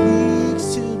 when it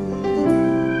speaks to me,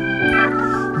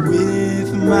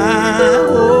 with my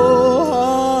whole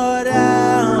heart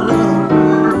I'll obey.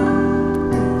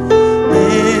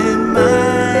 And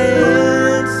my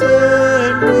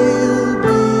answer will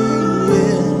be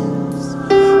yes,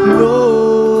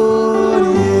 Lord,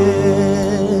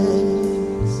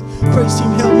 yes. Praise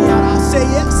team, help me out. I'll say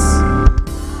yes.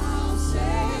 I'll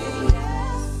say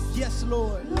yes. Yes,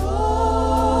 Lord.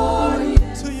 Lord,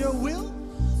 yes. To your will.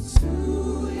 To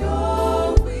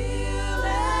your will.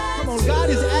 Come on, God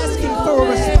is asking for a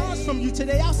response from you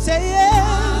today. I'll say I'll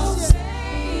yes.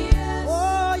 say yes.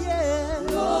 Oh,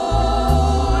 yeah.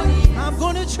 Lord, yes. I'm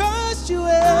going to trust you. I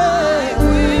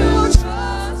will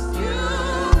trust you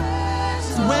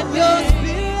and When your obey.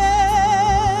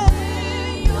 spirit,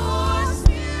 Your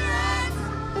spirit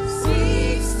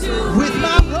seeks to with me.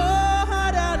 my whole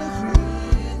heart I'll agree.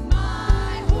 With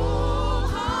my whole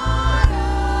heart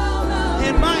I'll love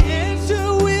And my answer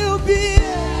will be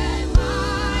yes. and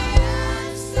my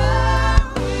answer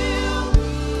will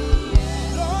be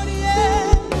yes. Lord,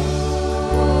 yeah.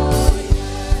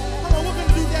 Come on, we're going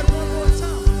to do that one more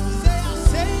time. Say, I'll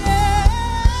say yes.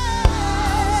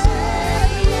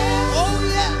 Oh,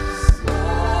 yes.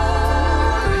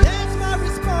 That's my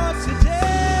response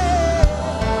today.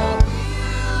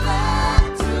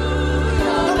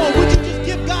 Come on, would you just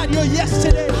give God your yes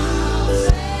today?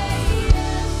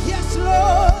 Yes,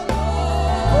 Lord.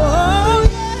 Oh,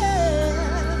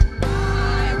 yeah.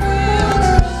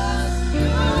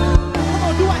 Come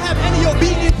on, do I have any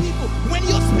obedient people? When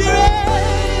your spirit,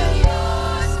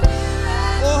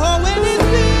 oh, when it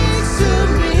speaks to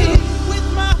me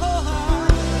with my whole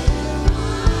heart,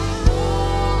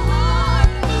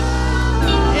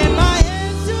 and my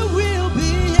answer will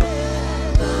be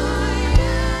yes.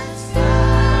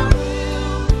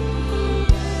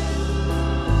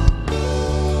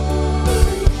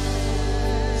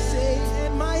 Say,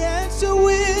 and my answer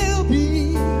will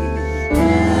be.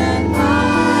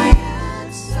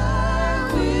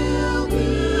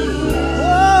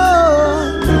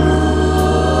 Oh,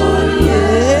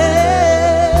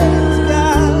 yes,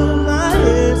 God, my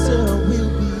answer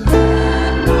will be.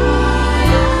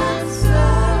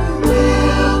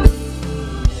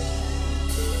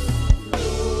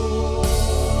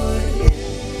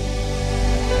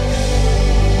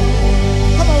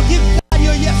 Come on, give God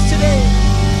your yes today.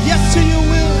 Yes to your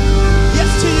will.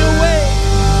 Yes to your way.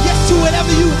 Yes to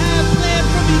whatever you have planned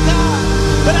for me, God.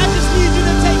 But I just need you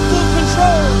to take full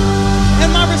control. And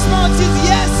my response is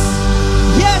yes.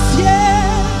 Yes,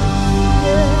 yes.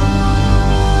 Yeah.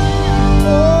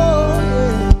 Oh,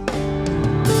 yeah.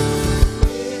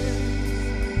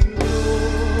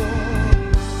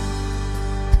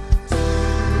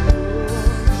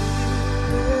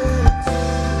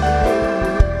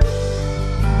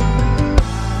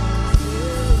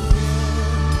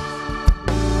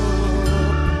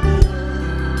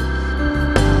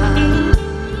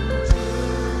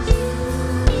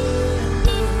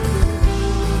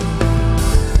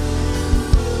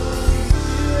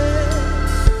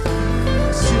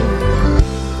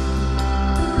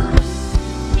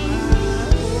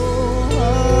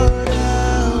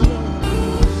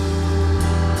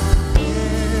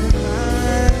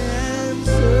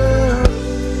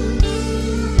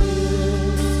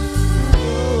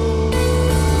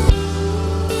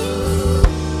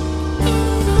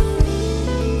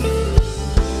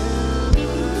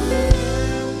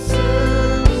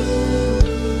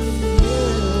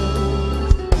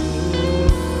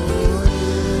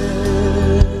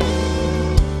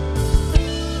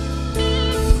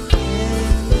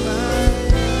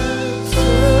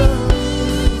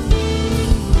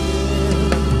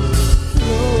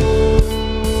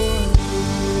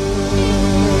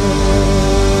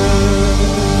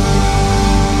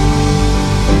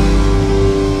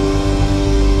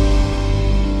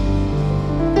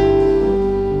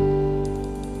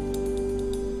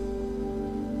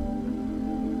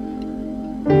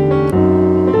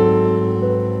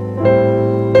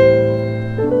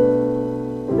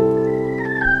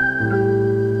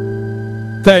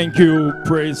 Thank you,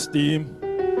 praise team.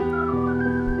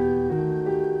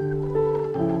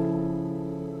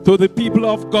 To the people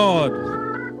of God,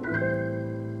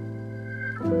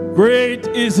 great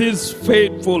is his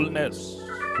faithfulness.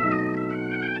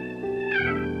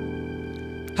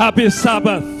 Happy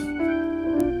Sabbath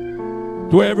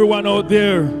to everyone out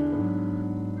there.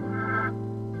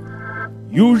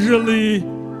 Usually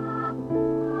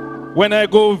when I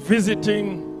go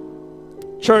visiting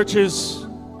churches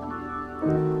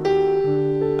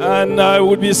and I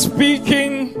would be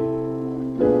speaking,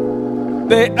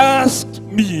 they asked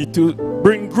me to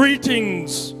bring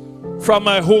greetings from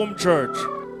my home church.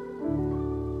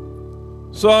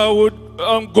 So I would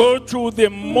go through the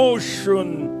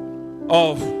motion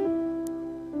of,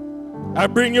 I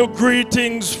bring you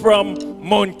greetings from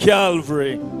Mount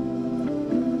Calvary.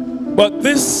 But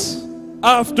this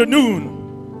afternoon,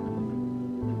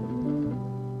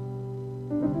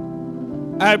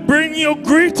 I bring you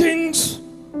greetings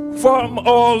from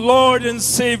our Lord and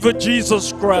Savior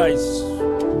Jesus Christ.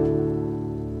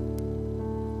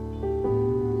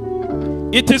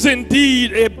 It is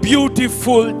indeed a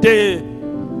beautiful day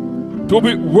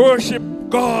to worship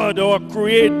God, our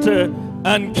Creator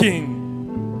and King.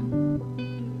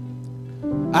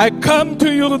 I come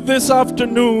to you this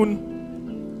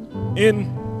afternoon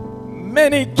in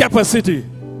many capacity.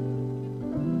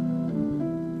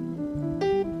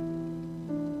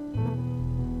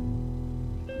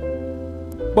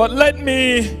 But let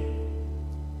me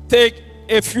take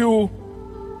a few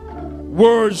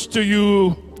words to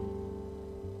you.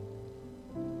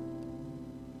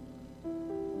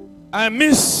 I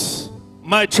miss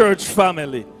my church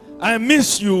family. I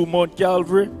miss you, Mount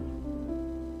Calvary.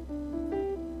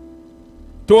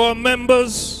 To our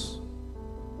members,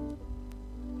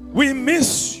 we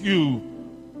miss you.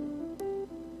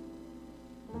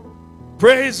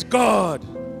 Praise God.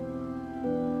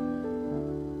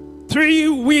 3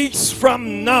 weeks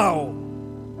from now,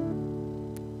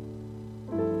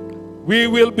 we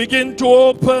will begin to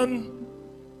open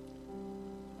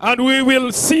and we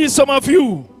will see some of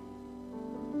you.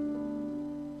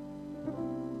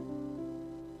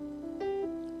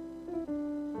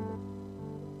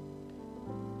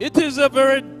 It is a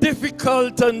very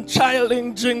difficult and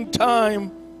challenging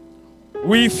time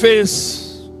we face.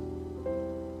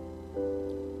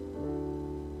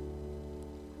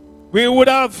 We would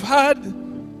have had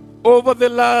over the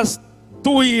last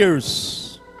 2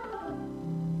 years,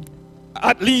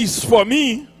 at least for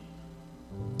me,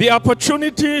 the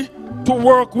opportunity to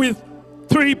work with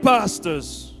 3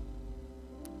 pastors.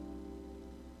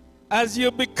 As you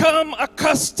become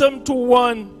accustomed to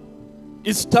one,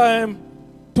 it's time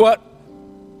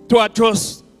to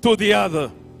adjust to the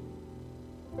other.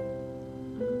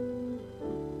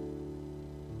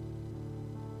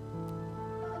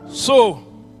 So,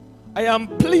 I am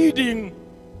pleading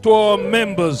to our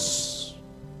members.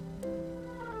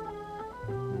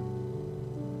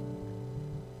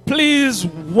 Please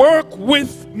work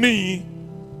with me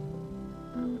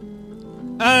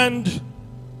and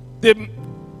the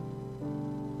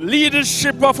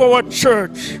leadership of our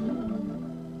church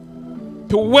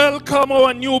to welcome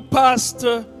our new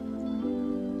pastor,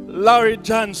 Larry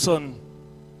Johnson.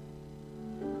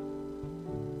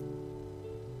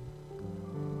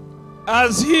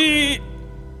 As he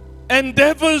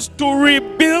endeavors to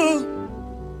rebuild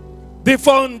the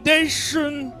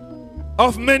foundation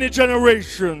of many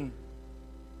generations.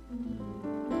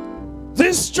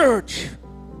 This church,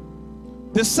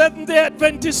 the Seventh-day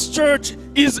Adventist Church,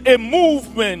 is a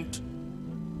movement.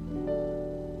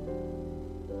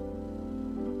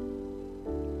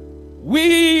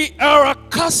 We are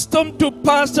accustomed to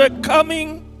pastor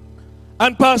coming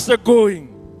and pastor going.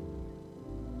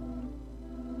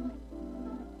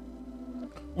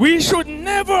 We should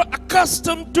never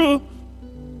accustom to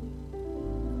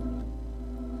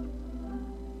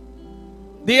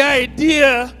the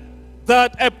idea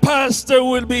that a pastor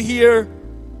will be here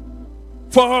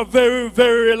for a very,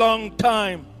 very long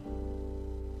time.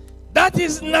 That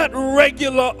is not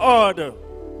regular order.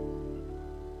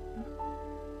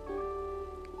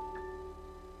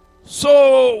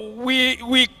 So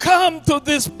we come to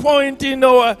this point in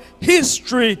our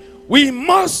history. We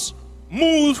must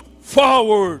move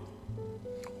forward.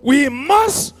 We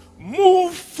must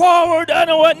move forward on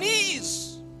our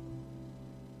knees.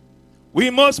 We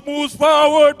must move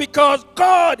forward because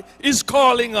God is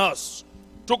calling us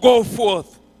to go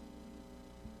forth.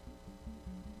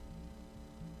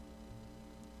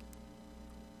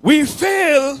 We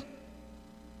fail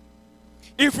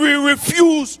if we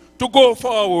refuse to go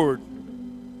forward.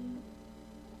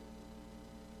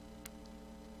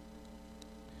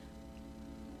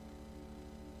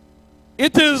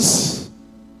 It is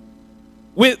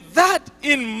with that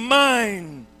in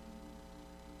mind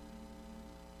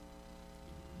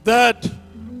that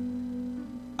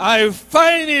I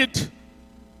find it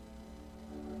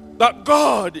that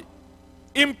God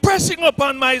impressing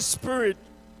upon my spirit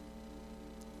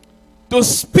to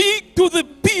speak to the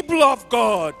people of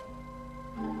God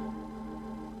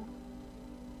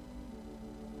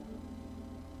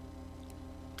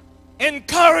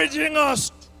encouraging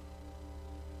us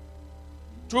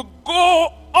to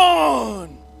go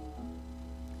on.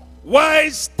 Why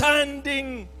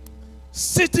sitting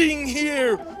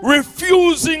here,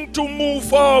 refusing to move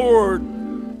forward,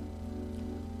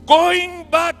 going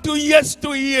back to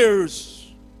yesteryears?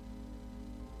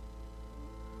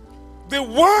 The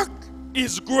work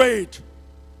is great.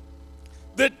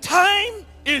 The time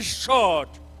is short.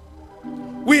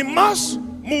 We must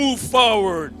move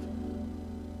forward.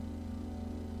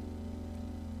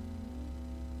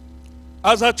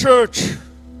 As a church,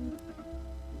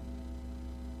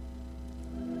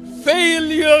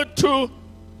 failure to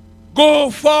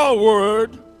go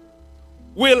forward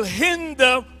will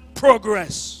hinder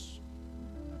progress.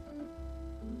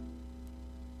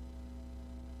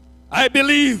 I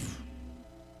believe,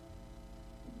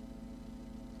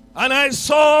 and I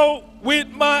saw with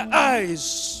my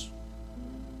eyes,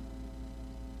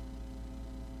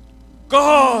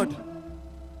 God,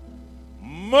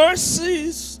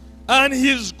 mercies and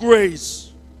His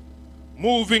grace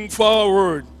moving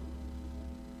forward.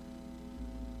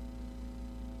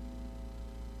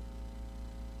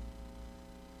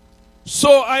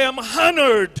 So I am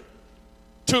honored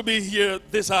to be here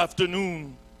this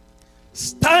afternoon,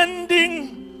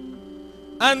 standing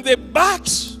on the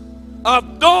backs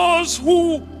of those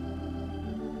who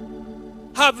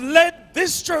have led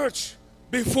this church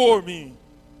before me.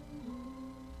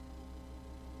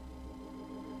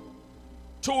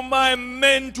 To my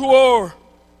mentor,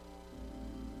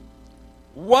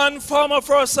 one former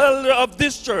first elder of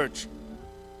this church,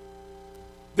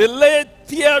 the late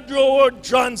Theodore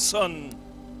Johnson.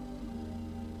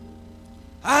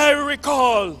 I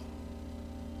recall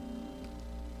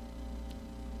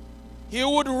he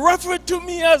would refer to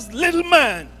me as little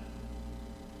man,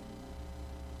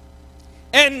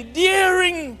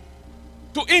 endearing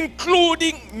to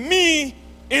including me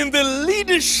in the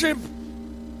leadership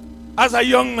as a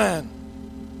young man.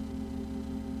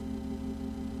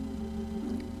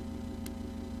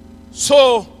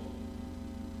 So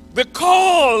the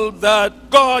call that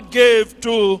God gave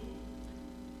to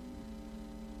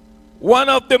one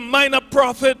of the minor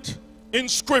prophets in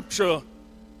Scripture,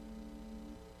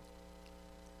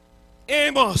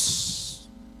 Amos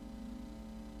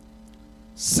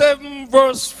 7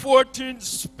 verse 14,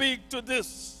 speak to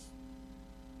this.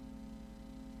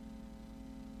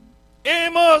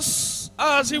 Amos,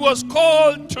 as he was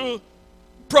called to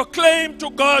proclaim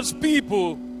to God's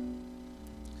people,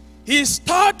 he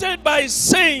started by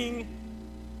saying,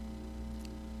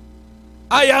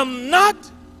 I am not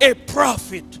a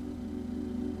prophet,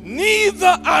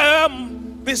 neither I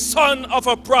am the son of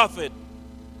a prophet,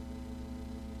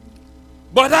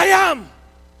 but I am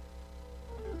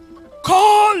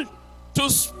called to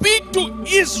speak to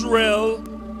Israel.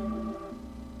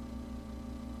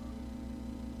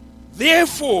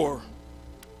 Therefore,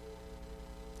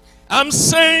 I'm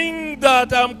saying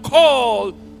that I'm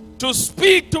called to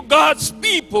speak to God's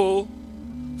people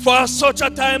for such a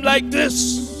time like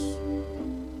this.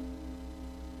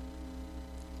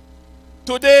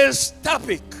 Today's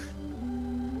topic,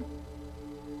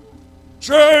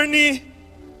 journey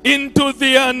into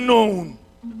the unknown.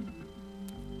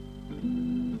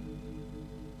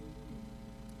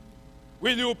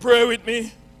 Will you pray with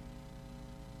me?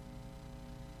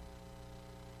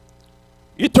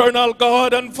 Eternal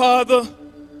God and Father,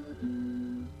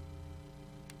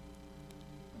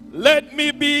 let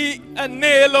me be a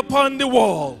nail upon the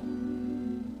wall.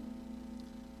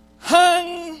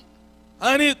 Hang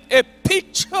on it a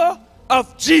picture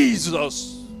of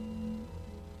Jesus.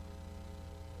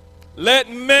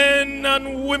 Let men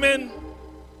and women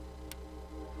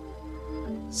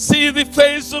see the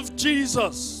face of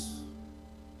Jesus.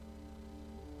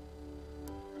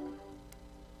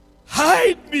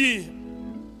 Hide me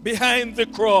behind the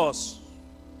cross.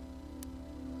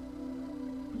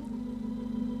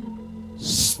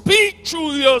 Speak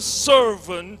through your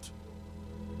servant.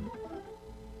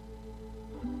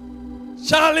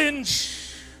 Challenge,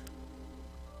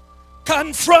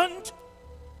 confront,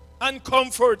 and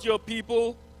comfort your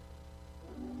people.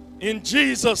 In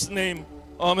Jesus' name,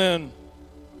 amen.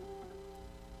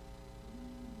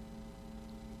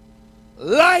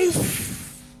 Life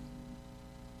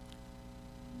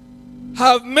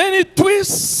have many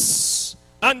twists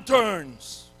and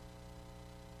turns.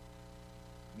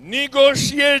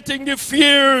 Negotiating the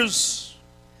fears,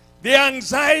 the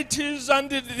anxieties, and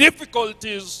the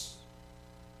difficulties.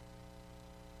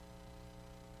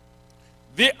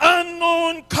 The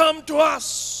unknown come to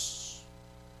us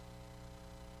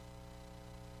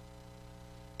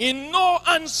in no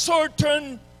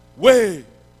uncertain way.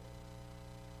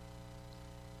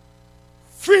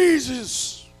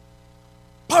 freezes,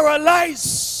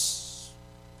 paralyzed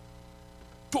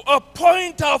to a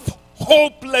point of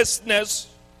hopelessness,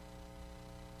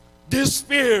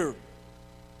 despair.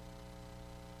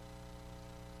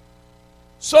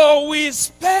 So we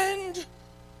spend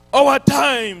our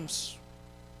times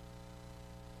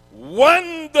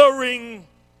wondering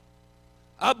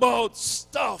about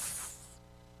stuff,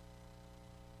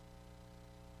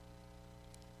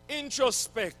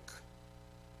 introspect,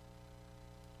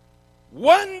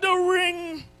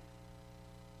 wondering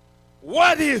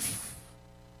what if.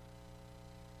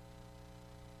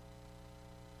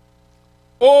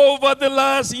 Over the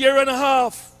last year and a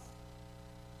half,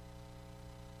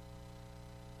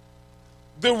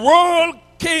 the world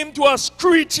came to a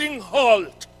screeching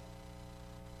halt,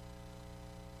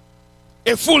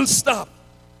 a full stop.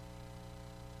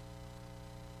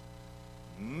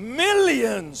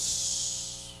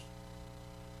 Millions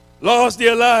lost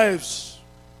their lives.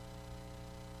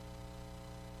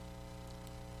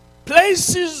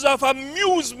 Places of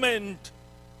amusement,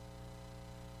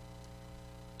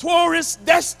 tourist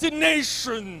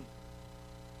destination,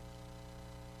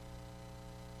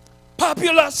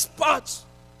 popular spots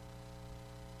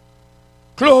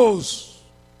closed.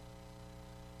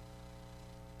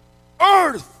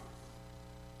 Earth,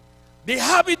 the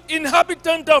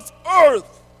inhabitant of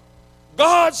earth,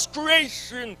 God's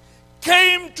creation,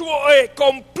 came to a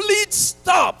complete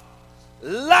stop.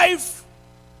 Life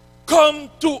come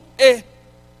to a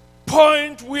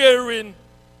point wherein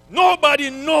nobody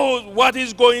knows what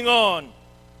is going on.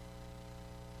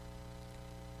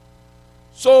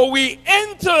 So we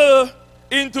enter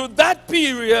into that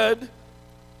period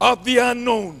of the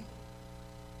unknown,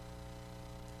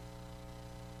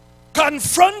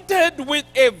 confronted with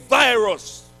a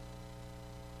virus.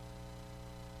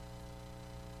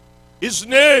 His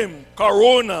name,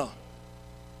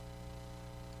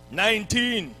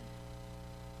 Corona-19.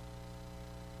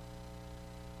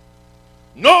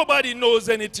 Nobody knows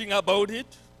anything about it.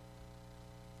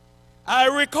 I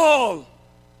recall,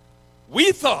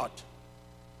 we thought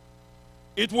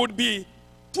it would be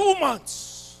 2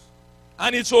 months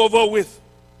and it's over with.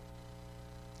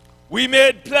 We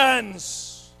made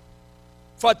plans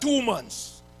for 2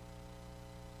 months.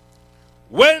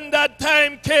 When that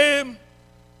time came,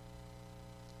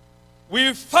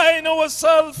 we find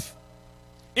ourselves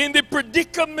in the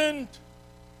predicament.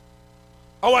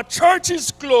 Our church is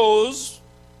closed,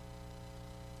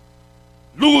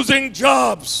 losing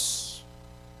jobs,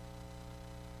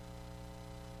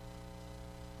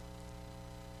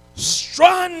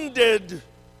 stranded,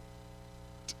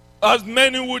 as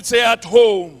many would say, at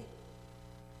home.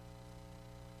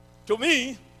 To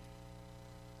me,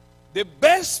 the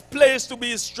best place to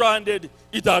be stranded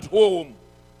is at home.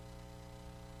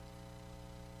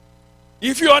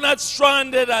 If you are not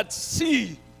stranded at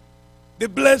sea, the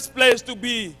blessed place to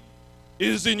be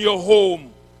is in your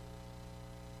home.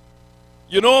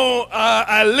 You know,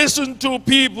 I listen to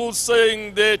people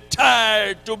saying they're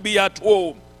tired to be at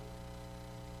home.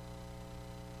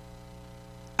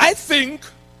 I think,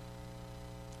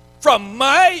 from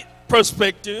my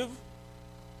perspective,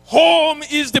 home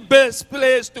is the best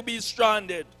place to be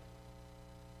stranded.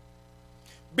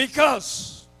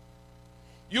 Because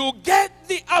you get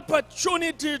the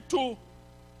opportunity to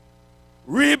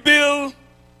rebuild,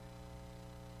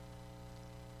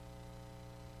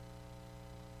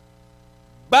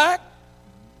 back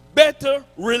better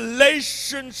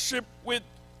relationship with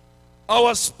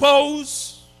our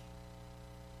spouse,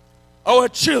 our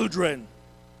children.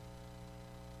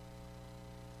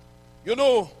 You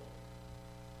know,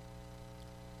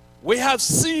 we have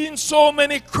seen so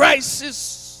many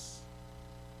crises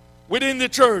within the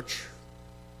church.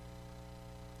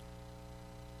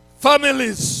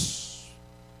 Families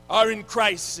are in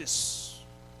crisis.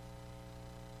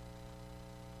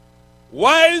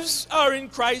 Wives are in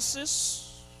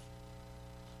crisis.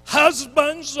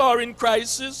 Husbands are in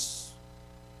crisis.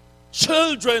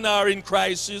 Children are in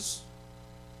crisis.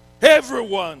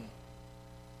 Everyone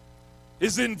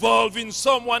is involved in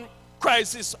some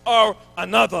crisis or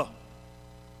another.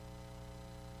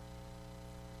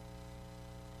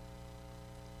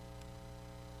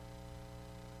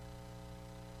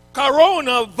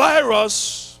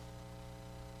 Coronavirus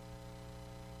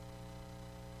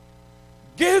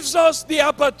gives us the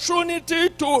opportunity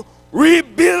to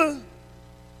rebuild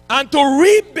and to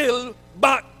rebuild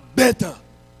back better.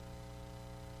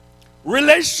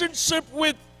 Relationship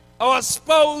with our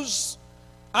spouse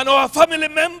and our family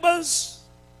members.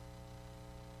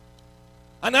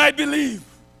 And I believe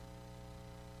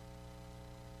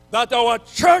that our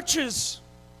churches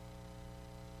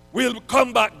will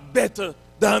come back better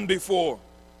than before.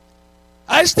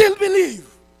 I still believe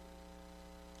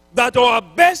that our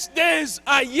best days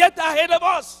are yet ahead of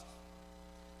us,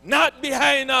 not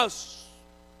behind us,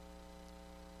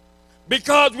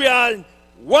 because we are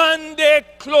one day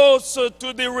closer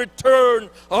to the return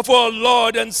of our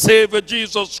Lord and Savior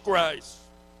Jesus Christ.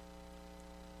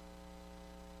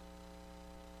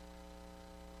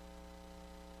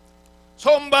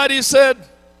 Somebody said,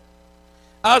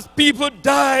 as people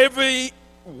die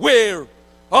everywhere,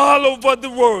 all over the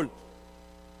world,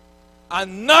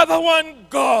 another one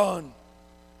gone,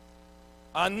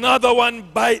 another one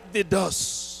bite the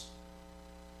dust.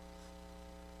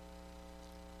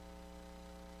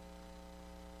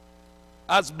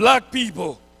 As black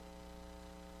people,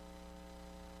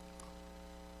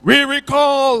 we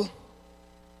recall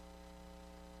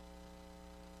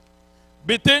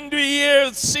between the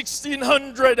years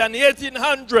 1600 and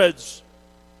 1800s,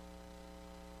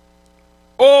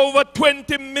 over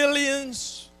 20 million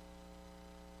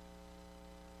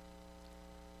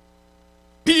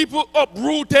people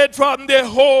uprooted from their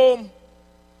home,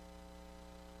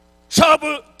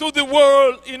 traveled to the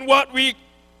world in what we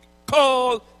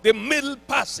call the Middle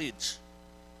Passage.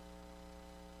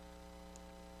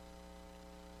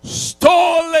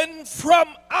 Stolen from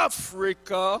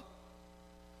Africa,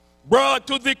 brought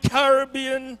to the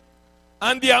Caribbean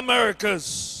and the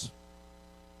Americas,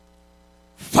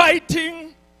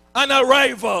 fighting an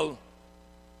arrival,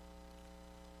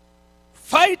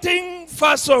 fighting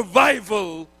for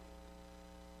survival.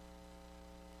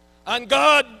 And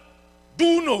God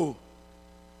do know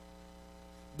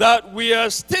that we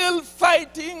are still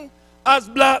fighting as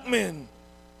black men.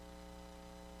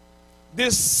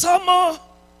 This summer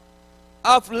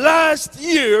of last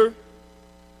year,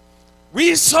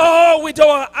 we saw with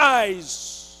our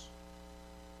eyes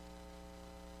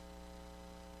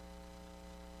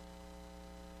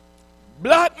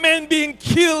black men being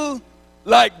killed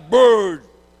like birds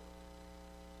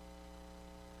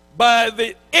by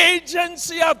the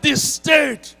agency of the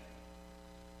state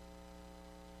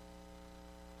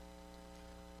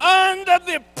under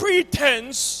the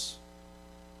pretense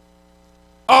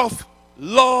of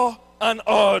law and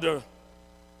order.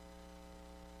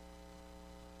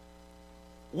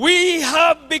 We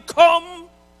have become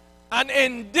an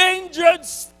endangered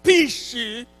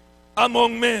species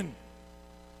among men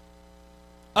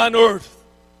on earth.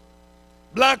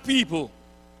 Black people,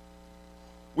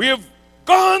 we have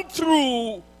gone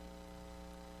through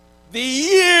the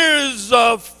years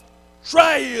of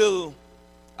trial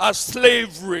of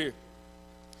slavery,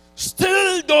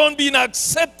 still don't being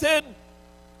accepted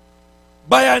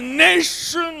by a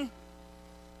nation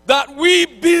that we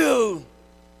build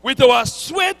with our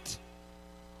sweat,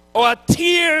 our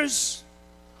tears,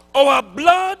 our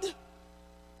blood,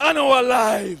 and our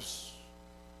lives.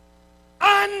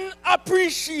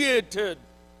 Unappreciated,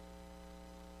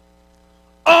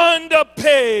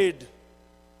 underpaid.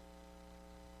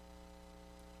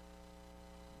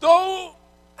 Don't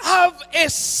have a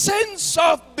sense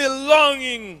of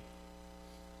belonging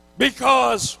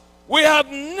because we have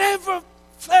never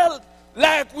felt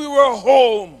like we were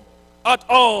home at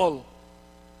all.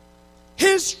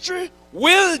 History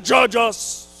will judge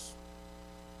us.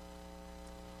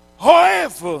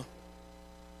 However,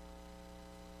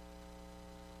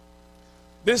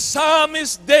 the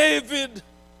psalmist David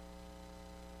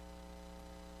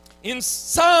in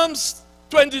Psalms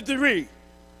 23,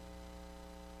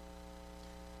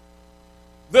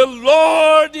 the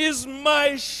Lord is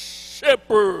my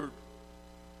shepherd.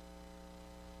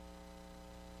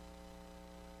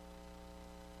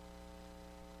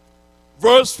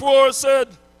 Verse 4 said,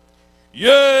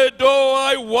 yea, though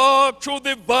I walk through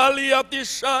the valley of the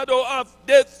shadow of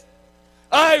death,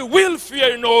 I will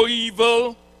fear no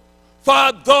evil,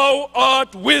 for thou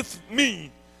art with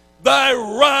me. Thy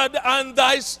rod and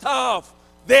thy staff,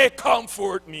 they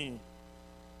comfort me.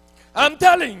 I'm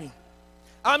telling you,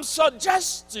 I'm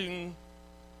suggesting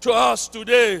to us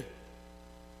today,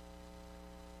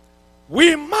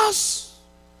 we must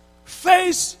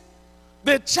face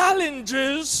the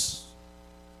challenges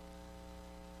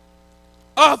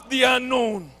of the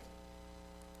unknown.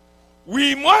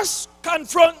 We must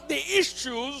confront the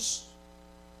issues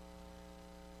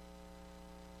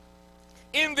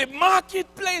in the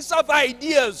marketplace of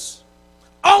ideas,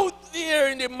 out there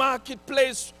in the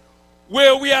marketplace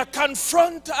where we are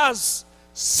confronted as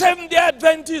Seventh-day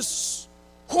Adventists.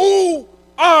 Who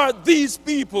are these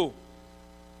people?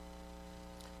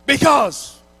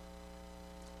 Because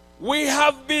we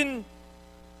have been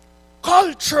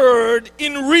cultured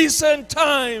in recent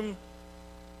time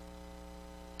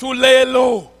to lay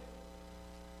low.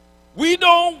 We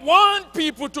don't want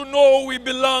people to know we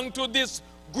belong to this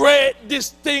great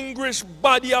distinguished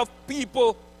body of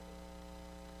people,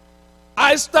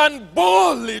 I stand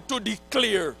boldly to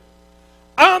declare,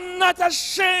 I'm not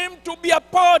ashamed to be a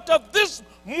part of this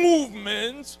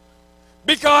movement,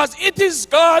 because it is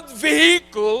God's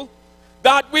vehicle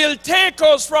that will take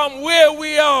us from where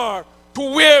we are to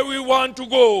where we want to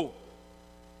go.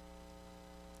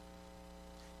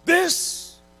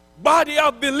 This body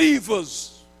of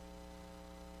believers,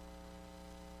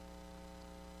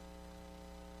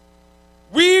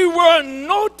 we were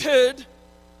noted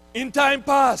in time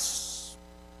past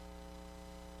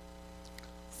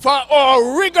for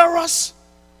our rigorous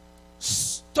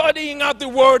studying of the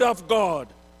Word of God.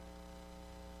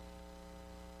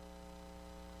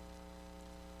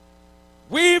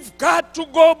 We've got to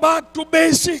go back to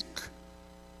basic.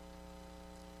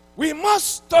 We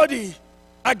must study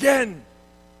again.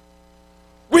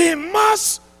 We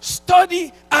must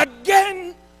study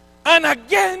again and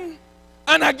again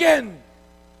and again.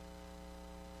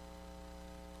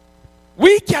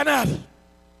 We cannot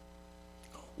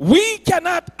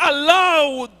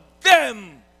allow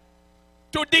them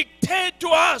to dictate to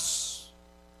us,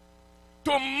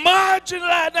 to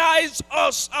marginalize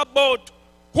us about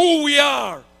who we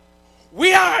are.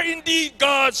 We are indeed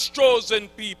God's chosen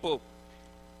people.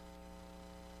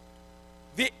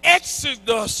 The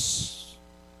Exodus,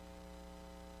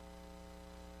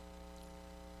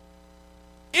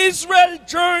 Israel's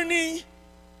journey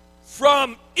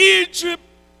from Egypt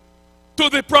to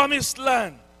the promised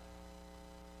land.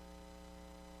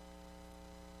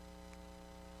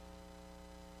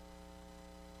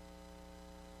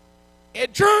 A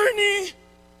journey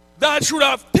that should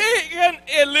have taken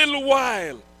a little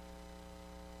while.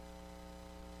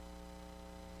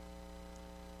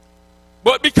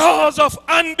 But because of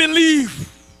unbelief,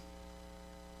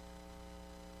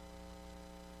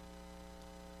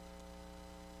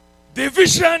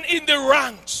 division in the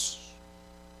ranks,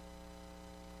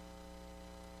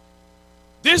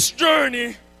 this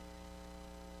journey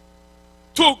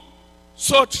took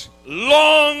such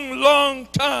long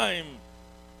time.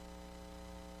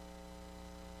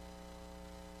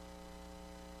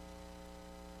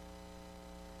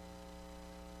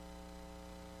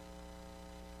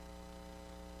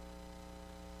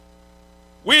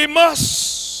 We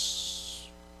must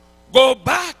go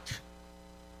back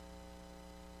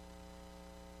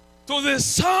to the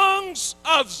songs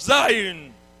of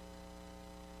Zion.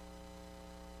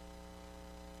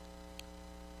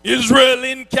 Israel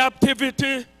in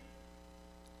captivity,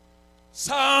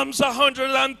 Psalms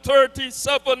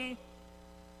 137,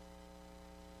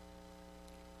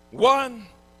 1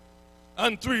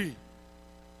 and 3.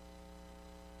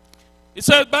 It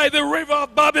says, by the river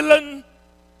of Babylon,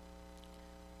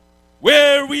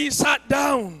 where we sat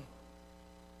down,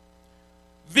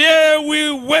 there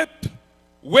we wept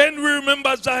when we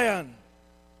remember Zion.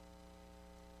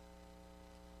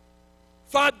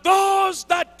 For those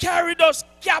that carried us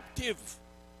captive,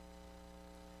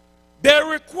 they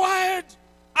required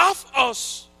of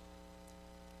us,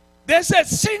 they said,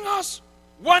 sing us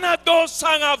one of those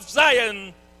songs of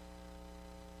Zion.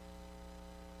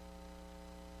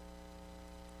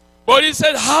 But he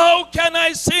said, how can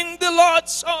I sing the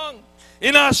Lord's song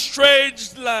in a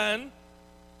strange land?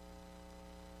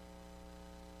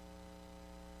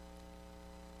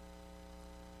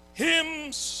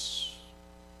 Hymns,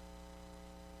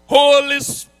 Holy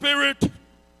Spirit,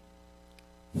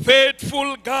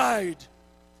 faithful guide,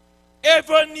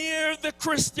 ever near the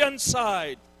Christian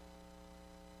side.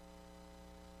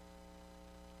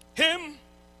 Hymn,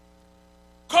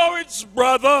 courage,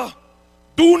 brother,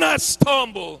 do not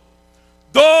stumble.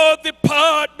 Though the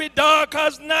path be dark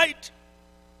as night,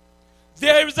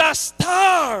 there is a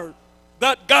star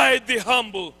that guides the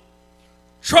humble.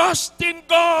 Trust in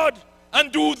God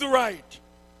and do the right.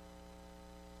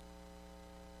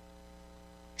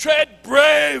 Tread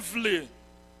bravely,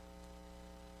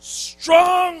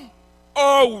 strong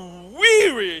or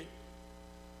weary.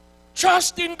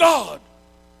 Trust in God,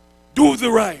 do the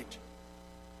right.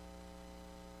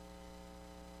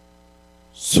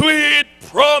 Sweet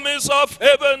promise of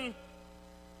heaven.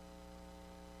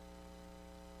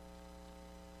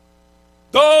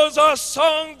 Those are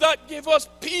songs that give us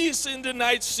peace in the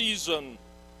night season.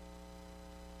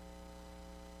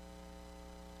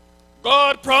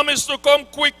 God promised to come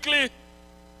quickly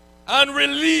and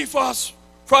relieve us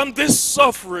from this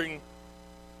suffering.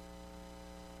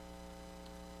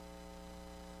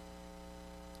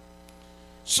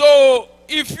 So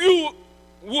if you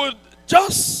would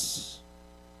just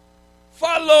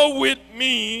follow with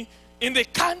me in the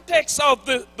context of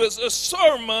the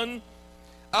sermon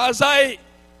as I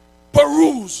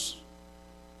peruse.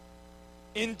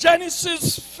 In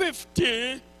Genesis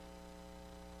 50,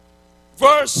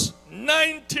 verse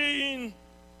 19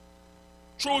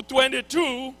 through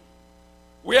 22,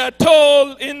 we are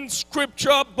told in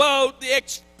Scripture about the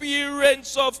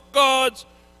experience of God's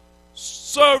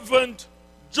servant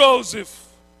Joseph.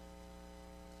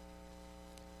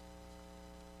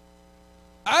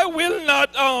 I will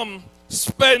not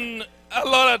spend a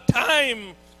lot of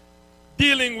time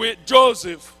dealing with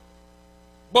Joseph,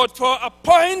 but for a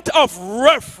point of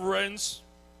reference,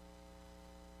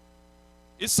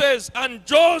 it says, and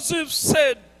Joseph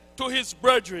said to his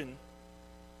brethren,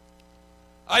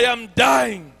 I am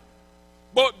dying,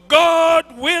 but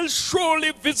God will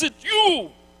surely visit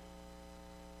you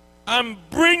and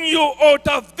bring you out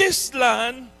of this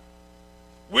land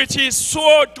which he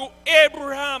swore to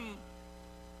Abraham,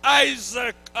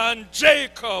 Isaac, and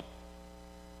Jacob.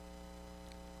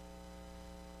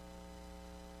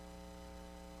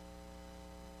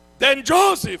 Then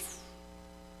Joseph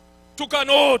took an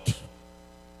oath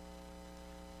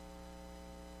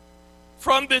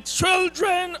from the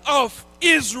children of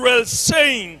Israel,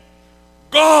 saying,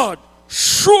 God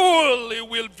surely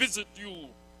will visit you,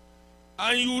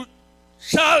 and you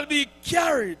shall be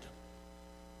carried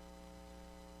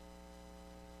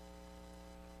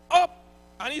up.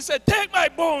 And he said, take my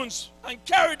bones and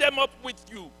carry them up with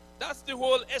you. That's the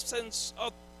whole essence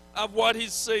of what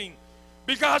he's saying.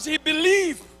 Because he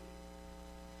believed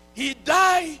he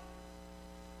died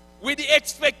with the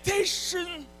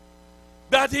expectation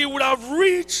that he would have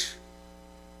reached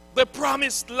the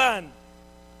promised land.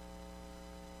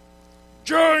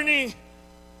 Journey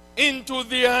into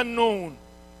the unknown.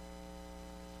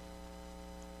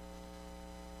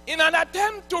 In an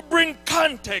attempt to bring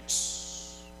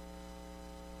context,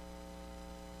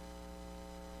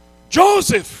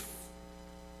 Joseph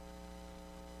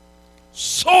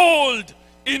sold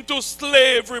into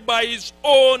slavery by his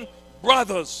own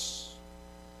brothers.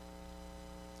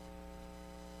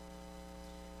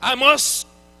 I must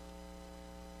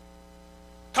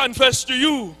confess to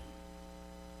you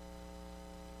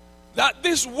that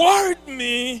this worried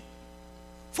me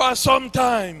for some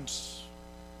times.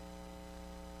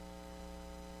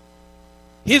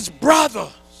 His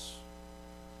brothers,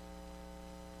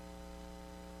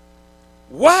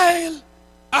 while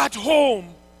at home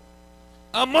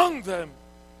among them,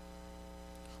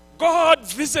 God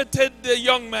visited the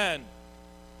young man,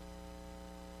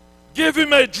 gave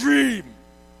him a dream.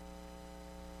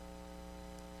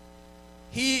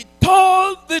 He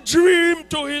told the dream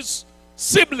to his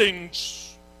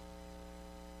siblings,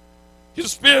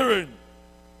 his parents.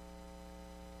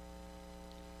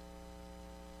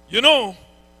 You know,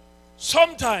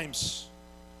 sometimes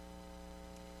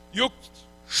you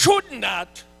should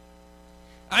not,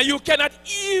 and you cannot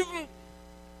even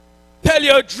tell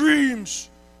your dreams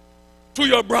to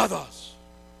your brothers,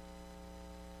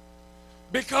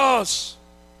 because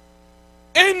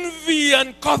envy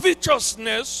and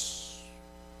covetousness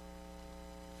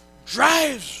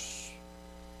drives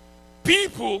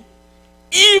people,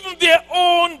 even their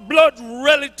own blood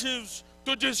relatives,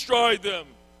 to destroy them.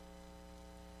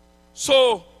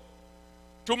 So,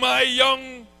 to my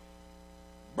young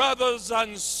brothers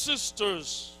and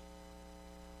sisters,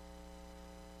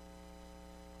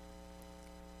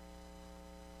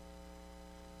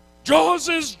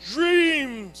 Joseph's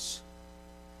dreams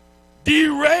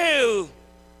derailed,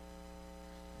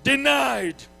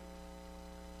 denied,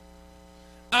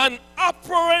 and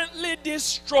apparently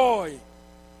destroyed.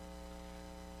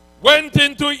 Went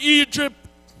into Egypt,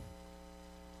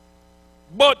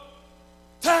 but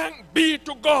thank be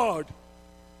to God,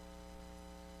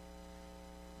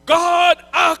 God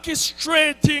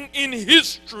orchestrating in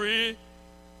history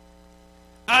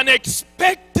an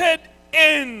expected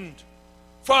end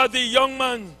for the young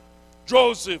man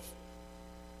Joseph.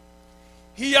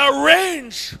 He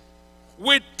arranged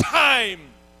with time,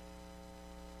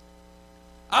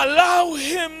 allow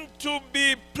him to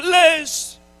be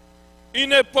placed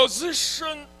in a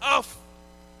position of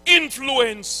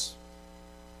influence,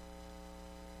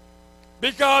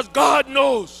 because God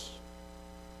knows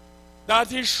that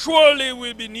he surely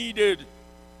will be needed.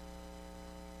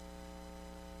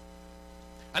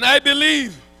 And I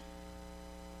believe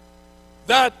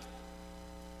that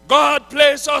God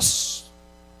placed us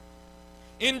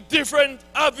in different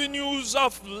avenues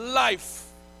of life,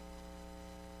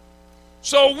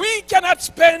 so we cannot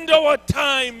spend our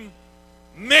time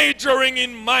majoring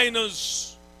in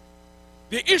minors,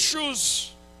 the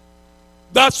issues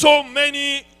that so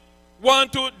many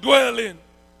want to dwell in.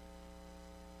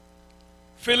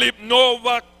 Philip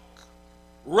Novak,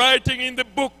 writing in the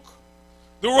book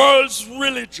The World's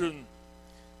Religion,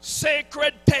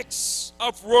 Sacred Texts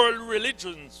of World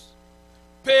Religions,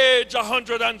 page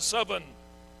 107.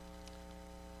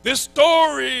 The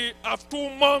story of two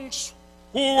monks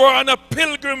who were on a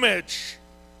pilgrimage.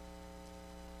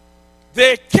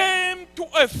 They came to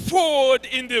a ford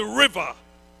in the river.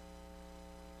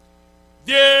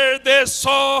 There they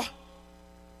saw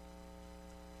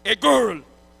a girl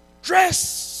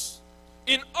dressed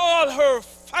in all her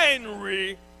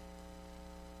finery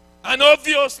and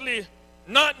obviously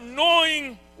not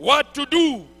knowing what to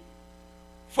do,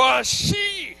 for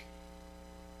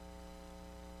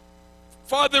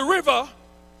the river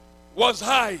was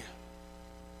high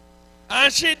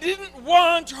and she didn't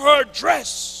want her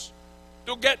dress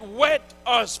to get wet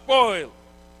or spoil.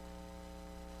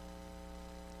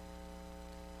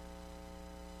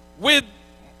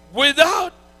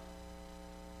 Without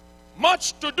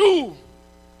much to do,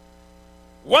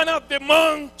 one of the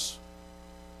monks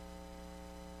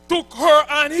took her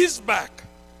on his back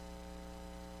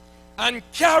and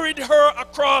carried her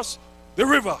across the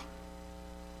river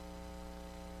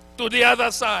to the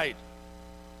other side.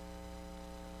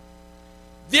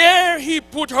 There he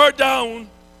put her down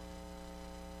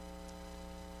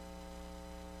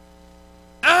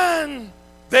and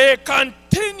they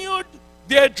continued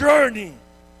their journey.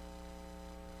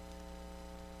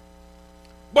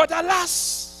 But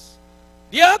alas,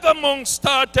 the other monks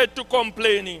started to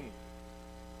complaining.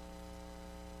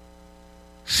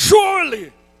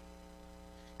 Surely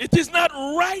it is not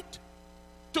right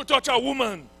to touch a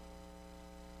woman.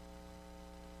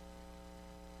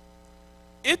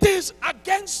 It is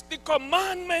against the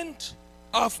commandment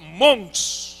of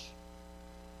monks.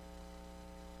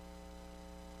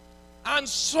 And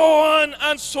so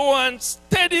on,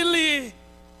 steadily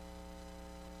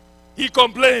he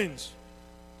complains.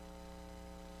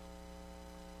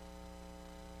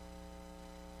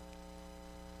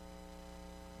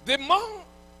 The monk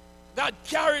that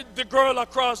carried the girl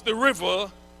across the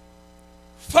river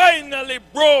finally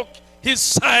broke his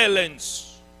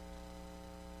silence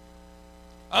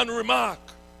and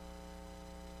remarked,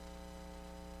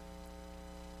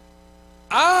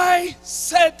 I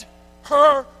set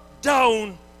her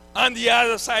down on the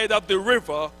other side of the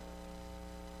river,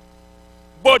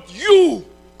 but you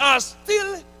are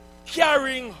still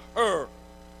carrying her.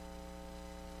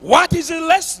 What is the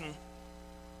lesson?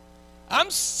 I'm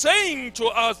saying to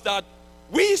us that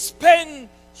we spend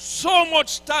so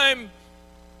much time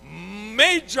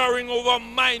majoring over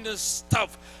minor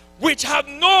stuff which have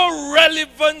no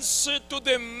relevance to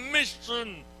the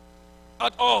mission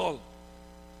at all.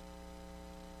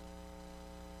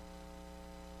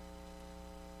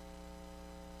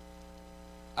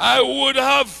 I would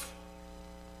have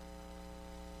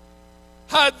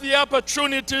had the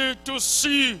opportunity to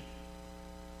see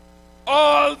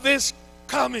all this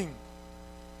coming.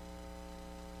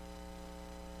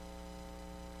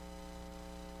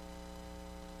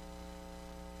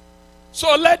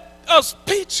 So let us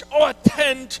pitch our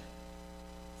tent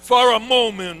for a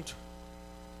moment.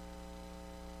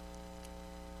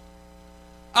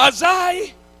 As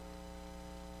I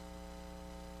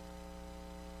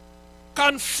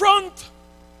confront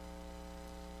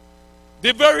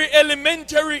the very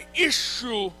elementary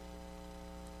issue,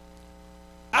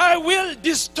 I will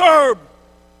disturb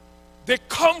the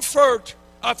comfort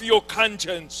of your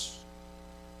conscience.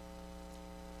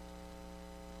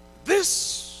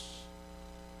 This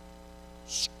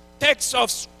text of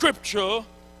Scripture,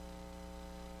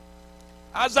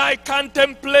 as I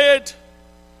contemplate,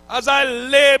 as I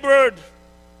labored,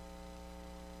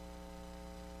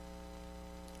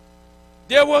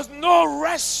 there was no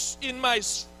rest in my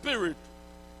spirit.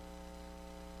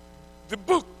 The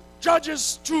book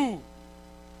Judges 2,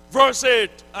 verse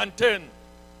 8 and 10.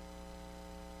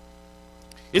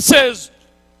 It says,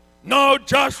 Now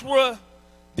Joshua,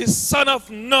 the son of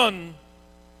Nun,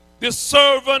 the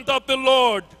servant of the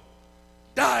Lord,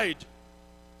 died,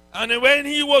 and when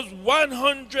he was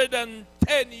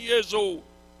 110 years old.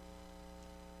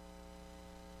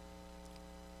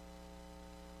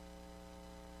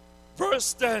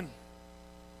 Verse 10.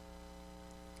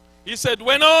 He said,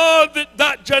 when all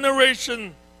that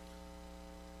generation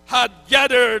had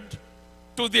gathered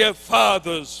to their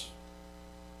fathers,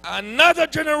 another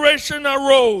generation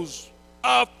arose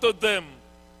after them,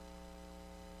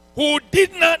 who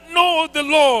did not know the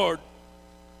Lord,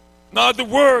 nor the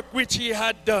work which he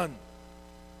had done.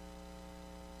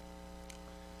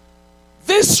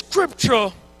 This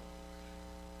scripture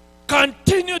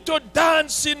continued to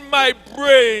dance in my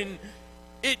brain.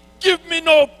 It gave me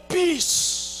no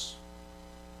peace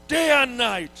day and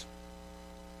night,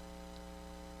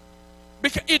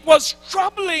 because it was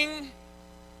troubling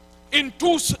in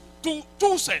two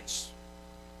senses.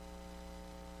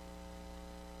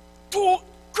 Two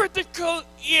critical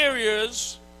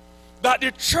areas that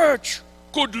the church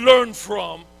could learn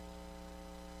from.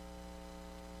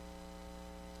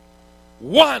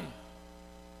 One,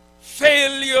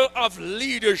 failure of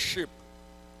leadership.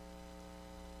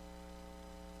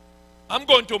 I'm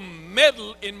going to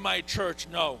meddle in my church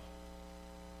now.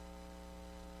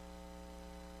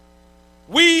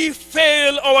 We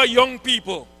fail our young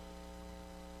people.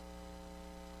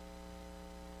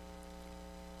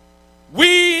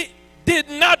 We did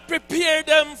not prepare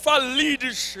them for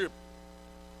leadership.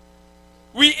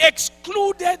 We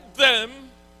excluded them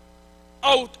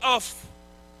out of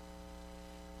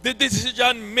the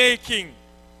decision making.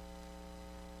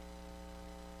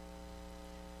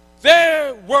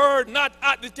 They were not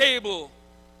at the table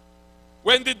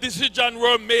when the decisions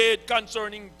were made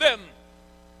concerning them.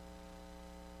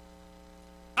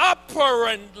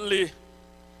 Apparently,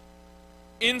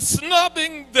 in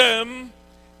snubbing them,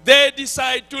 they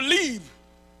decide to leave.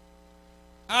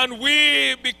 And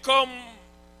we become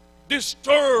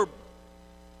disturbed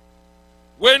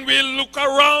when we look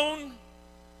around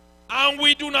and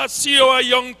we do not see our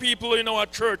young people in our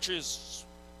churches.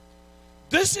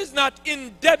 This is not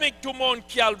endemic to Mount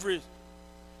Calvary.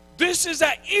 This is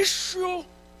an issue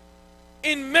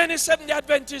in many Seventh-day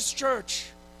Adventist church.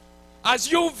 As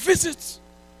you visit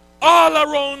all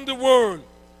around the world,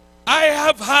 I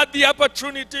have had the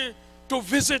opportunity to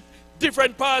visit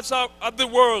different parts of the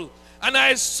world, and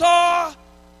I saw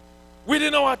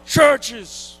within our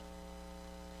churches,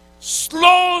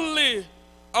 slowly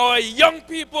our young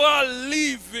people are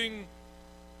leaving,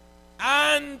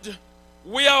 and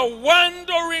we are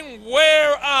wondering,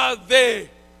 where are they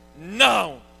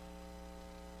now?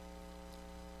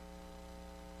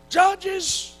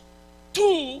 Judges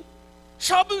 2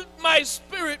 troubled my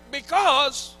spirit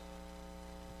because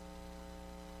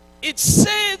it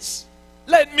says,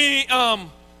 let me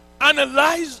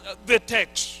analyze the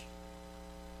text.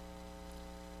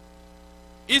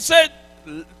 It said,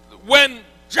 when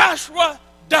Joshua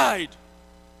died,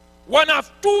 one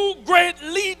of two great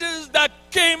leaders that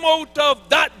came out of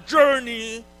that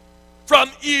journey from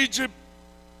Egypt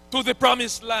to the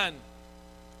promised land,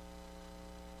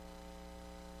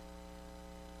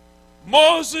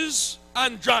 Moses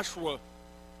and Joshua,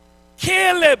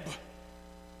 Caleb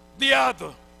the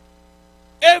other.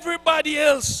 Everybody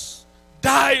else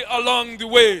died along the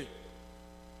way.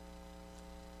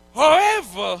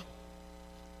 However,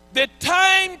 the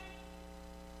time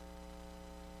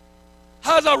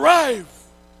has arrived.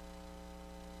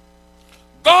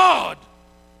 God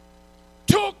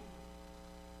took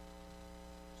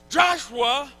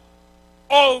Joshua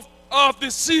out of the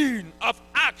scene of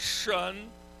action.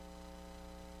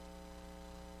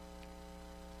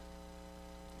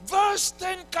 Verse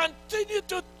 10 continued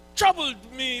to trouble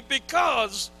me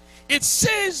because it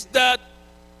says that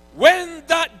when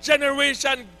that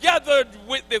generation gathered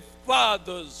with the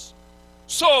fathers.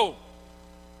 So,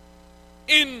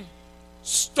 in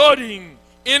studying,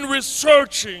 in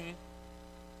researching,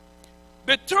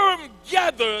 the term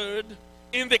gathered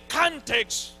in the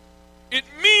context, it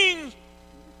means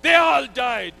they all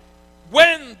died.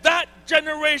 When that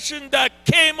generation that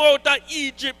came out of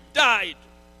Egypt died,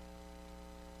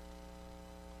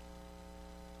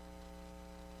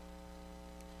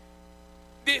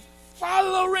 the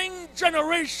following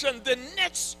generation, the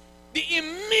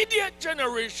immediate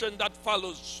generation that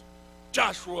follows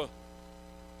Joshua,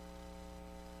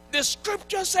 the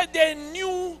scripture said they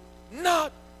knew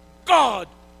not God.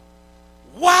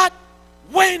 What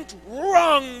went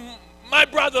wrong, my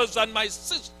brothers and my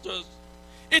sisters?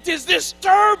 It is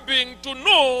disturbing to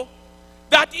know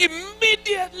that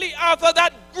immediately after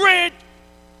that great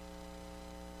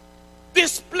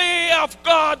display of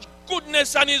God's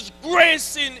goodness and His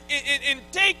grace in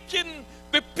taking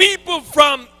the people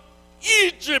from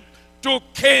Egypt to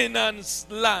Canaan's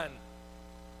land,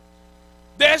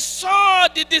 they saw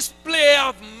the display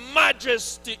of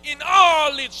majesty in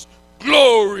all its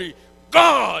glory.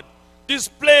 God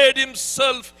displayed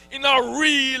Himself in a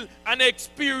real and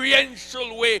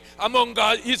experiential way among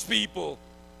His people.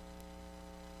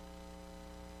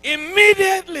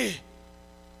 Immediately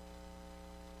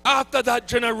after that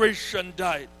generation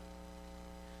died,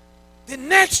 the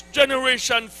next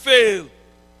generation failed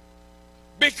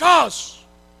because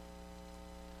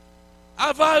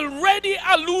I've already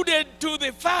alluded to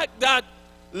the fact that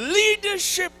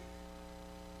leadership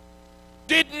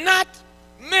did not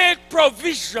make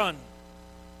provision.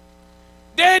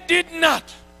 They did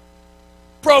not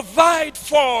provide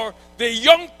for the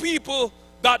young people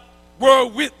that were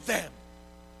with them.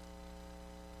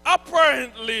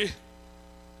 apparently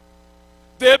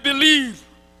they believed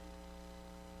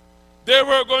they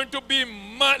were going to be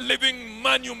living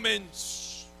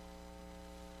monuments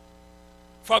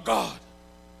for God.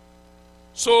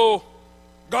 So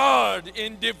God,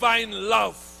 in divine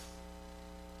love,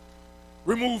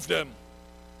 removed them.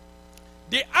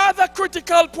 The other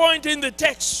critical point in the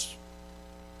text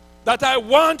that I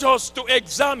want us to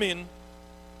examine: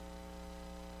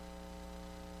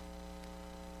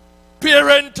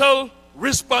 parental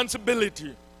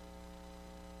responsibility.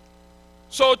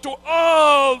 So to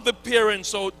all the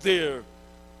parents out there,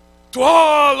 to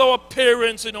all our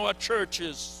parents in our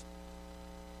churches,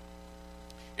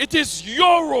 it is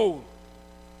your role,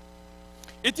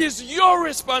 it is your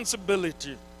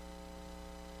responsibility.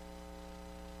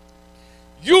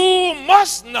 You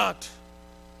must not,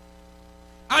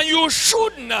 and you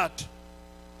should not,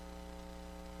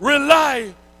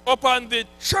 rely upon the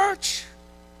church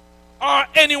or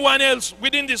anyone else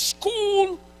within the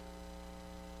school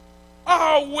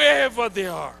or wherever they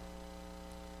are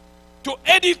to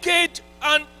educate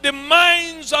on the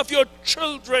minds of your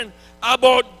children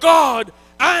about God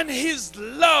and His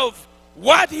love,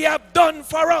 what He has done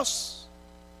for us.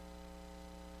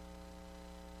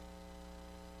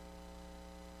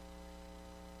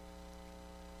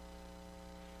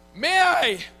 May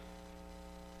I,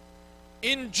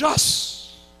 in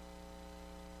just,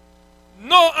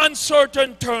 no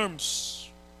uncertain terms,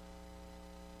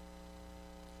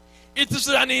 it is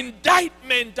an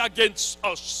indictment against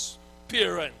us,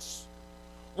 parents,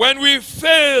 when we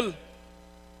fail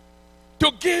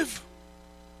to give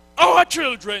our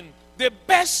children the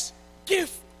best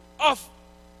gift of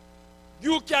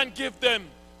you can give them.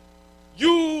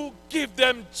 You give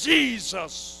them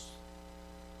Jesus.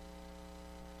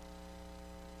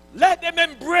 Let them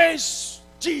embrace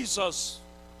Jesus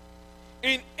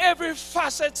in every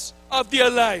facet of their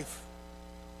life.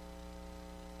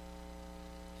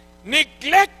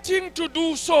 Neglecting to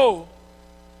do so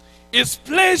is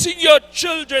placing your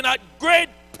children at great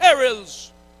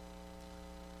perils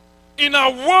in a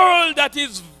world that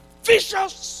is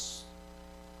vicious.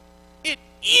 It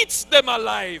eats them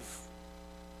alive.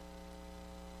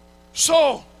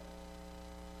 So,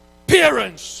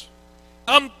 parents,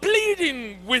 I'm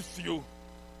pleading with you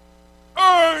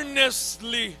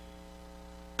earnestly.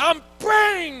 I'm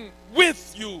praying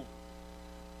with you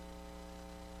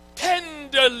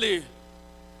tenderly.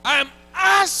 I'm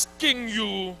asking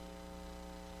you,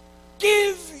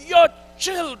 give your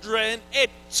children a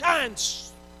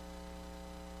chance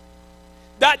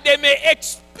that they may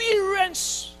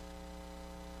experience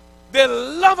the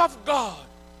love of God,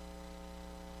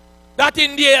 that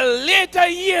in their later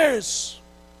years,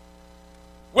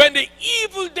 when the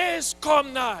evil days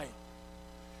come nigh,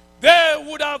 they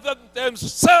would have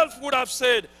themselves would have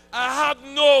said, I have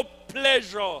no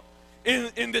pleasure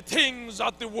in the things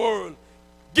of the world.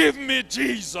 Give me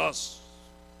Jesus.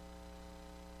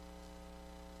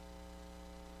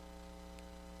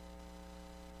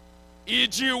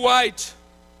 E.G. White,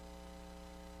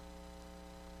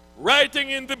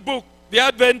 writing in the book The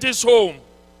Adventist Home,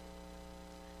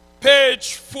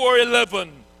 page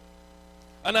 411,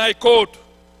 and I quote,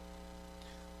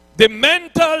 "The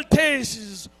mental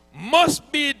tastes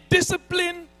must be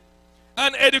disciplined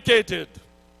and educated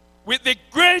with the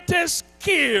greatest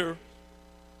care.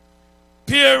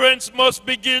 Parents must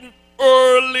begin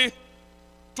early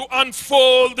to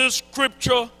unfold the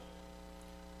scripture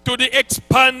to the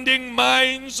expanding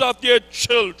minds of their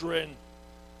children,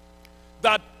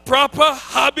 that proper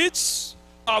habits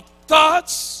of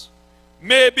thoughts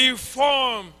may be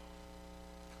formed.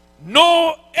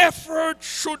 No effort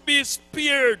should be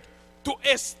spared to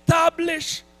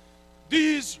establish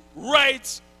these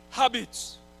right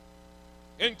habits."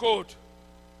 End quote.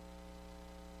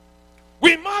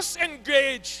 We must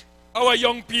engage our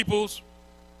young peoples.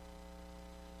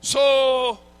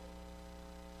 So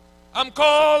I'm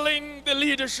calling the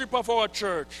leadership of our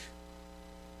church,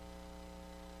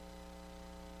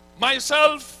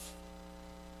 myself,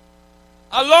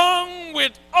 along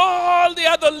with all the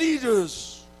other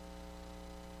leaders,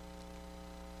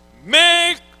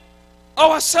 make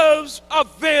ourselves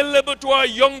available to our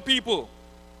young people.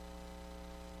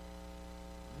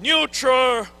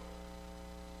 Nurture,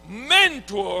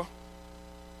 mentor,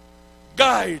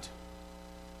 guide.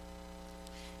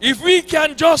 If we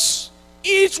can just,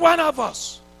 each one of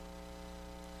us,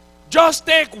 just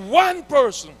take one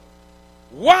person,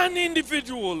 one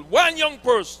individual, one young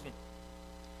person,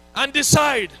 and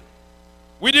decide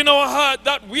within our heart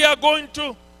that we are going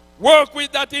to work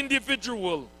with that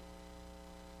individual.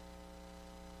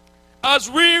 As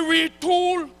we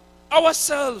retool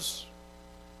ourselves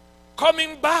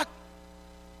coming back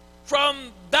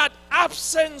from that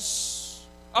absence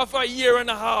of a year and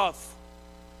a half.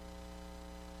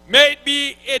 May it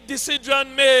be a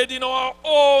decision made in our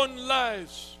own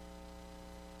lives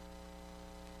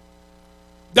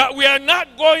that we are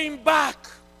not going back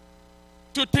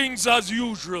to things as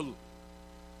usual.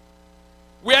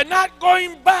 We are not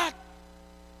going back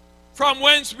from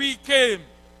whence we came.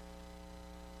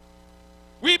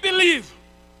 We believe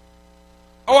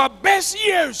our best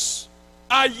years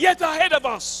are yet ahead of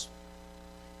us,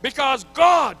 because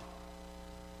God,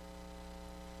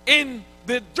 in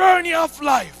the journey of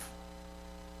life,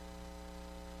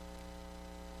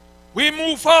 we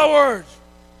move forward.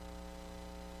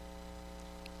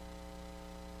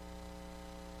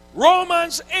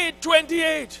 Romans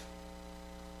 8:28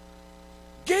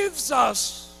 gives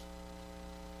us,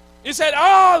 he said,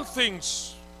 all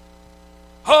things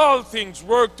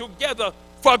work together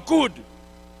for good,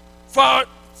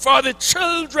 for the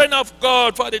children of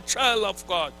God, for the child of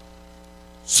God.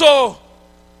 So,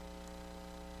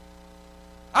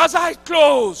 as I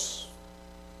close,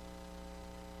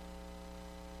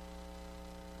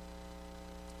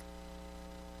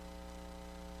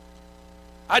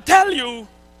 I tell you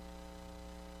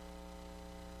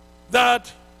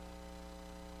that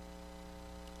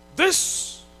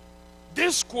this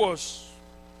discourse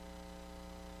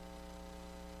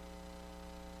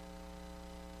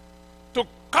to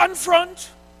confront,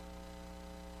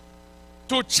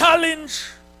 to challenge,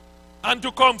 and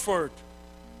to comfort.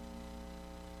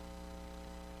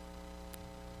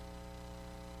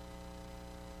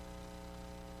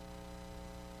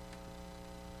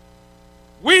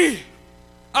 We,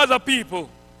 as a people,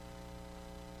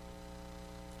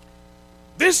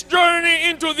 this journey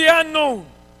into the unknown,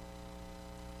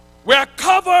 we are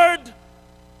covered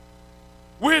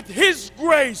with His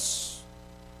grace,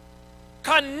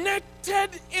 connected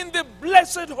in the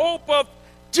blessed hope of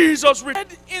Jesus,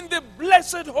 in the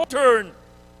blessed return.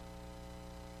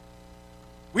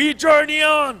 We journey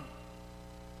on.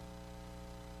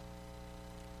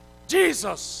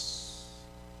 Jesus.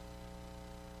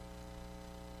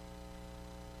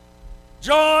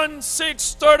 John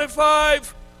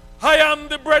 6:35, I am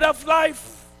the bread of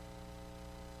life.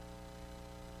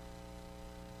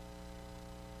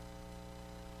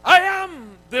 I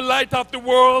am the light of the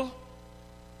world.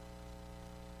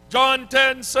 John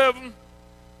 10:7,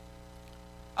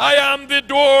 I am the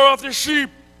door of the sheep.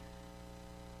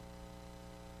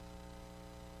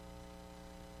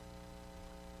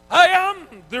 I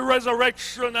am the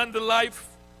resurrection and the life.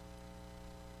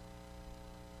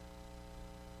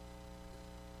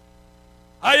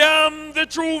 I am the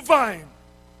true vine.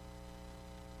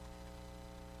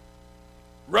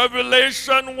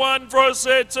 Revelation 1 verse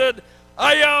 8 said,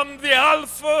 I am the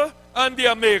Alpha and the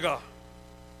Omega.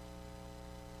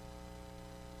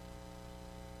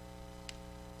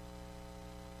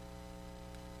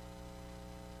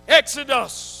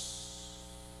 Exodus.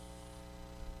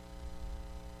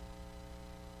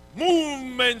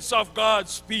 Movements of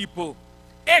God's people.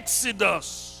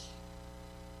 Exodus.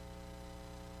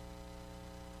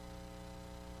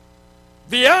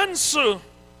 The answer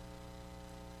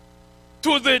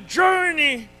to the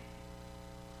journey,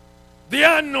 the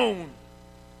unknown,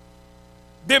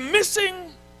 the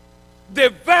missing, the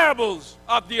variables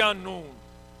of the unknown,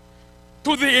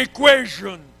 to the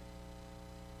equation.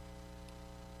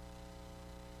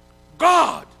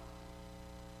 God,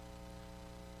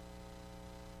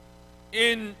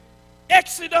 in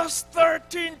Exodus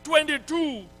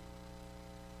 13:22,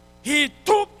 He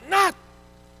took not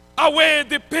away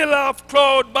the pillar of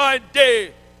cloud by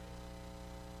day,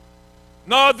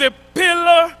 nor the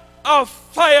pillar of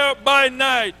fire by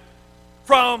night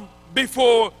from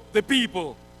before the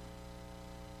people.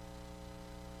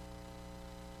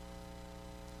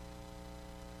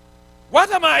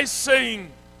 What am I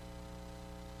saying?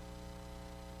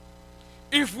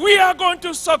 If we are going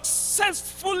to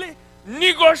successfully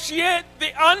negotiate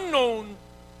the unknown,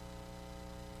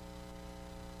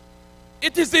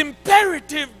 it is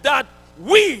imperative that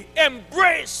we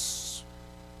embrace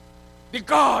the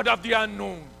God of the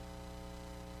unknown.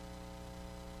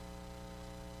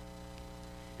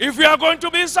 If we are going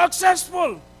to be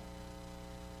successful,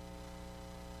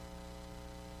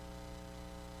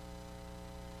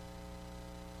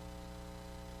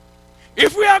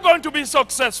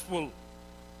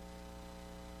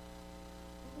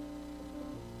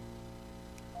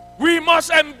 we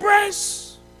must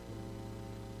embrace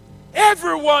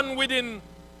everyone within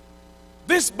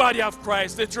this body of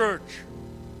Christ, the church.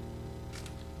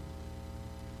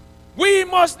 We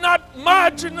must not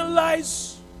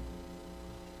marginalize.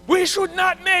 We should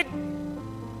not make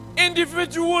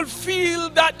individuals feel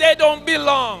that they don't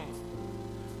belong.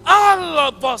 All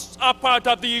of us are part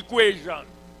of the equation.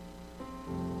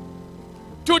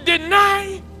 To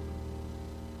deny,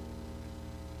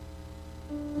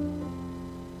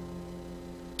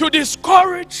 to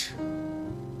discourage,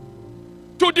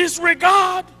 to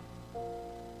disregard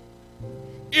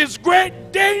is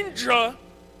great danger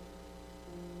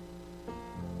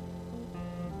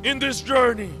in this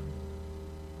journey.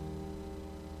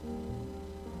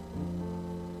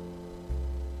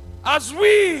 As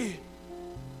we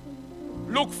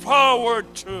look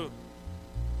forward to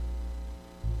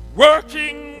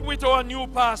working with our new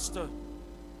pastor,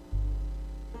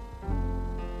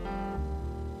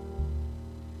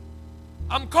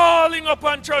 I'm calling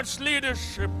upon church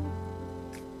leadership,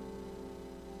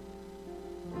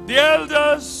 the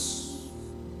elders,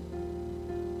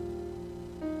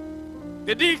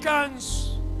 the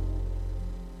deacons,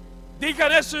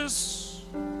 deaconesses,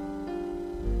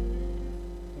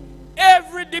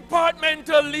 every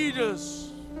departmental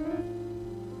leaders,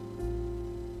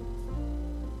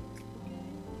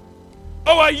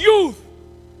 our youth,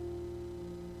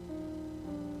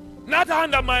 not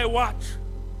under my watch.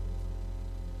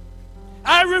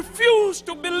 I refuse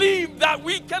to believe that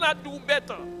we cannot do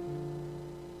better.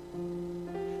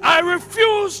 I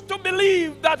refuse to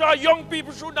believe that our young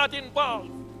people should not involve.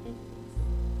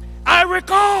 I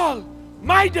recall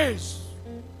my days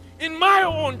in my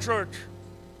own church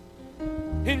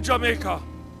in Jamaica.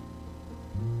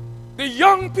 The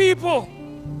young people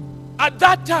at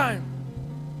that time,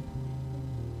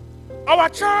 our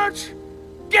church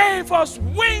gave us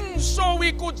wings so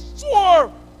we could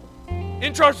soar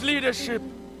in church leadership.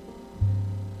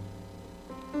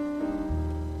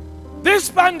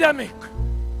 This pandemic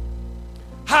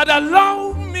had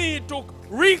allowed me to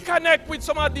reconnect with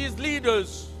some of these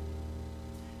leaders.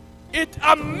 It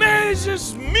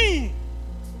amazes me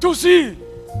to see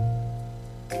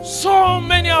so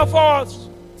many of us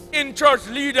in church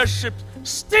leadership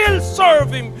still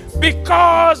serving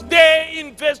because they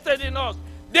invested in us.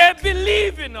 They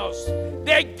believe in us.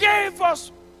 They gave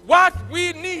us what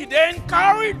we need. They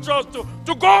encourage us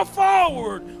to go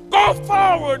forward. Go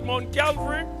forward, Mount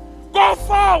Calvary. Go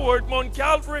forward, Mount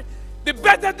Calvary. The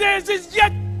better days is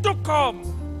yet to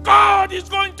come. God is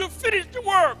going to finish the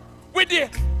work with the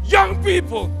young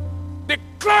people, the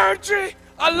clergy,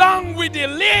 along with the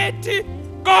laity.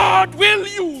 God will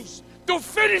use to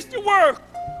finish the work.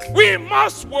 We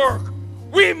must work.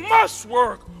 We must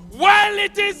work while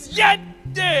it is yet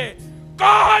day.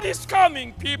 God is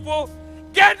coming, people.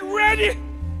 Get ready.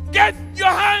 Get your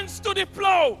hands to the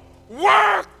plow.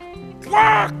 Work,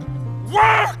 work,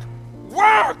 work,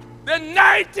 work. The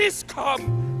night is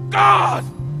come.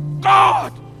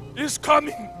 God is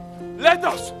coming. Let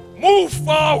us move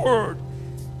forward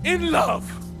in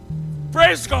love.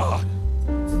 Praise God.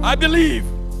 I believe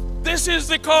this is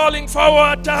the calling for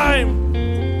our time.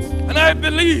 And I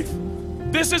believe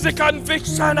this is the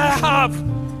conviction I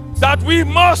have that we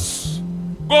must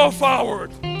go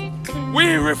forward.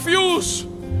 We refuse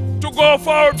to go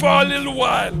forward for a little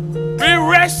while. We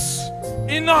rest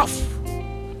enough.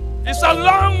 It's a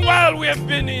long while we have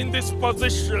been in this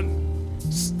position.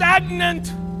 Stagnant,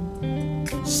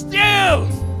 still,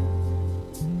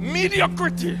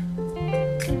 mediocrity,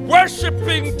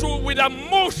 worshiping with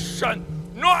emotion,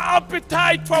 no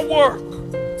appetite for work.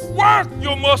 Work,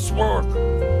 you must work.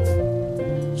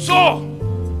 So,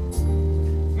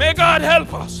 may God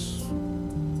help us.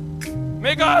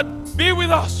 May God be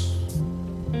with us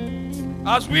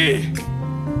as we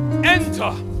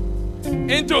enter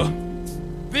into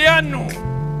the unknown,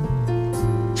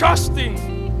 trusting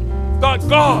that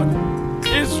God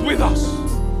is with us.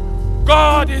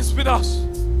 God is with us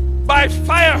by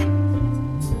fire,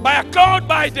 by a cloud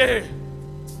by day,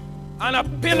 and a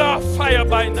pillar of fire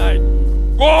by night.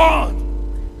 Go on,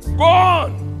 go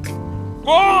on,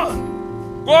 go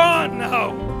on, go on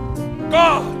now.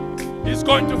 God is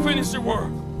going to finish the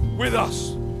work with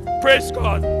us. Praise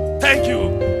God. Thank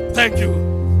you. Thank you.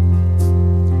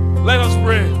 Let us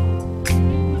pray.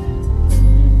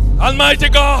 Almighty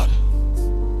God,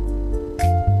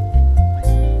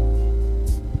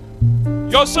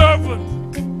 your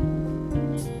servant,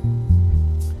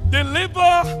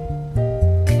 deliver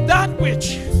that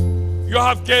which you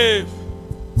have gave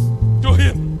to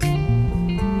him.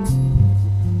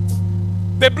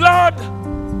 The blood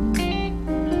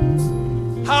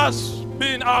has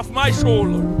been off my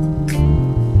shoulder.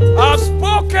 I have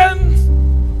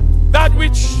spoken that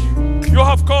which you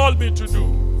have called me to do.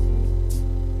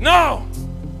 Now,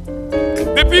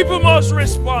 the people must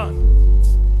respond.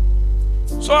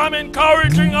 So I'm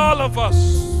encouraging all of us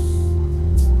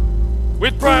We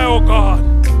pray, oh God,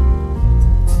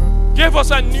 give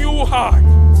us a new heart,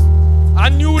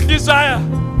 a new desire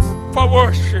for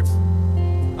worship,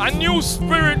 a new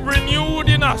spirit renewed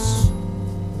in us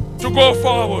to go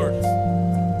forward.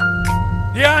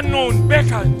 The unknown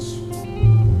beckons.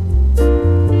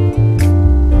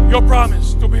 Your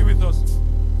promise to be with us.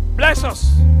 Bless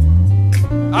us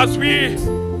as we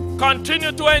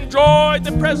continue to enjoy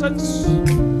the presence,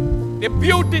 the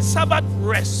beauty Sabbath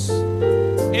rest.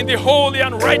 In the holy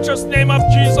and righteous name of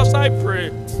Jesus I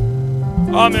pray.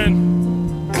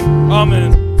 Amen.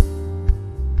 Amen.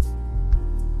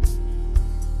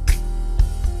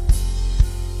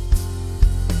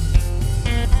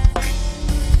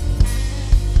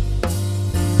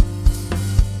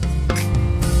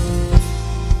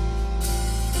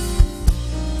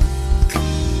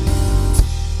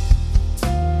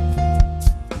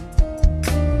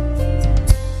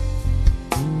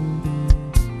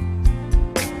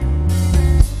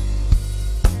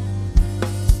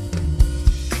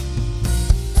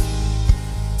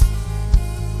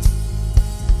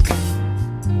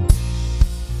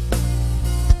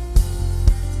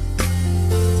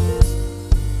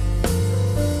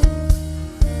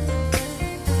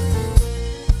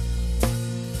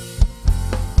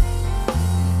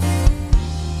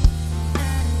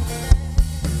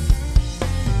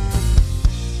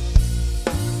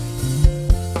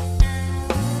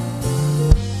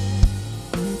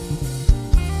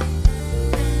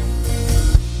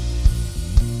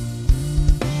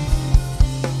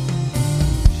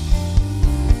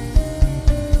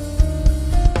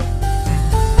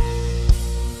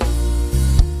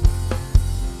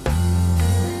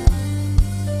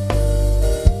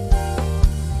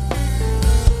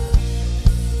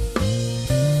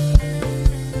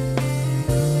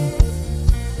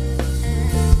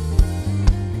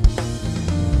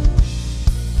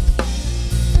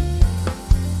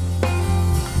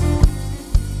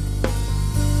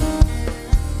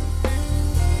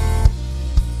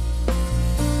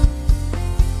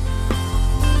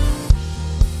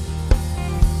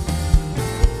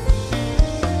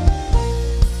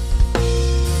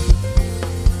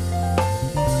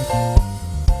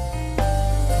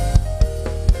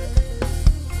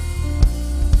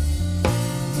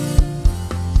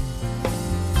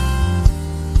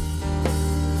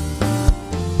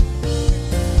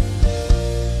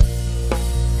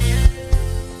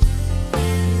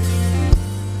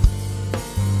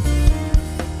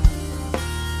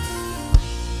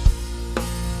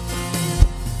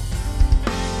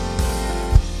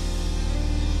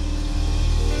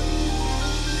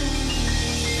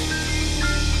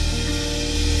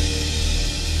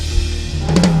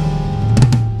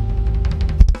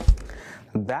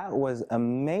 That was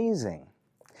amazing.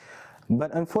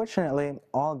 But unfortunately,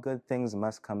 all good things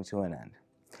must come to an end.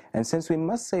 And since we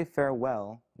must say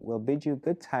farewell, we'll bid you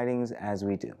good tidings as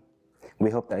we do. We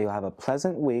hope that you'll have a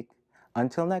pleasant week.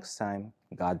 Until next time,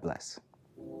 God bless.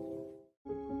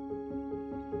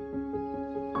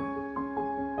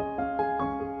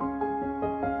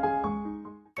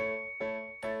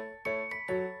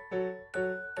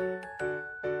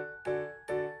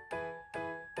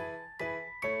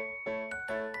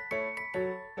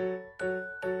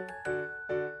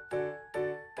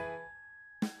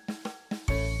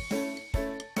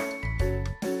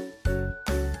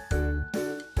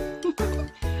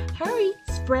 Hurry,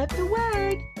 spread the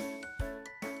word.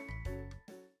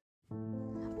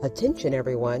 Attention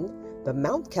everyone, the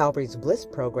Mount Calvary's Bliss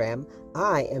program,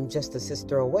 I Am Just a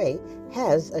Sister Away,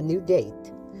 has a new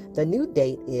date. The new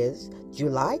date is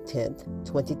July 10th,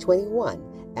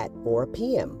 2021 at 4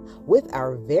 p.m. with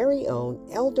our very own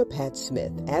Elder Pat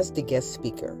Smith as the guest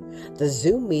speaker. The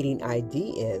Zoom meeting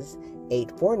ID is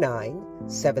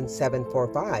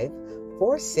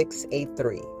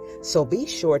 849-7745-4683. So be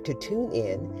sure to tune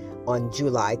in on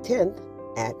July 10th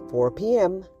at 4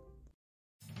 p.m.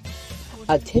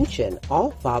 Attention,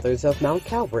 all fathers of Mount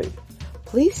Calvary.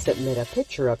 Please submit a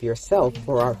picture of yourself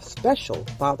for our special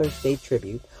Father's Day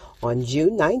tribute on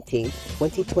June 19th,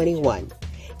 2021.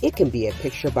 It can be a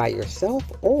picture by yourself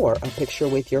or a picture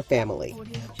with your family.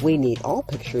 We need all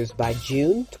pictures by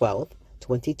June 12th,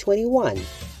 2021.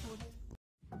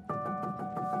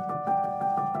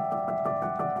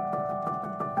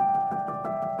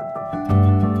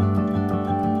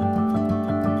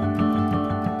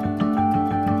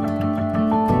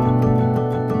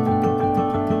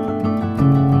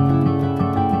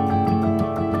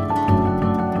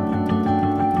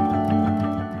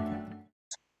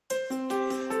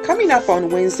 Coming up on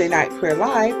Wednesday Night Prayer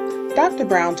Live, Dr.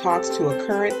 Brown talks to a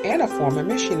current and a former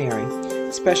missionary.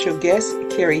 Special guests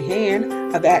Carrie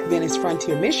Hand of Adventist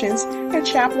Frontier Missions and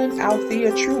Chaplain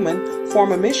Althea Truman,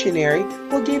 former missionary,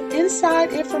 will give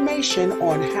inside information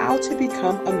on how to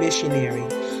become a missionary.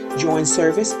 Join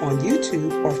service on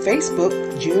YouTube or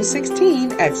Facebook June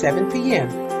 16 at 7 p.m.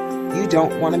 You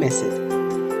don't want to miss it.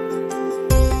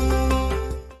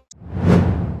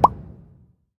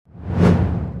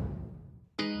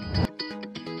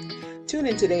 Tune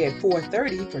in today at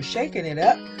 4:30 for Shaking It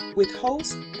Up with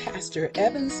host Pastor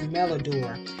Evans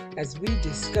Melodor as we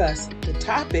discuss the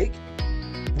topic,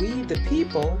 We the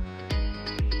People,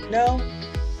 no,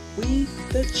 We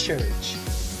the Church.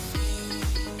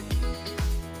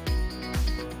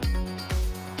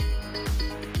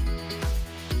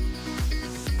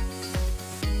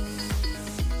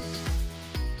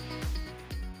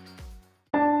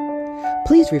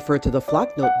 Please refer to the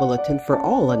Flock Note Bulletin for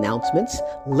all announcements,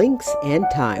 links, and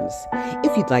times.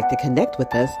 If you'd like to connect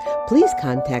with us, please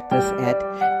contact us at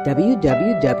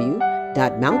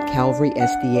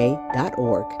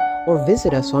www.mtcalvarysda.org or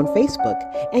visit us on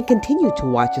Facebook and continue to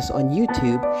watch us on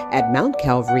YouTube at Mount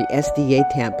Calvary SDA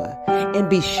Tampa. And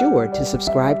be sure to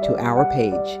subscribe to our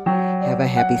page. Have a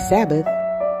happy Sabbath.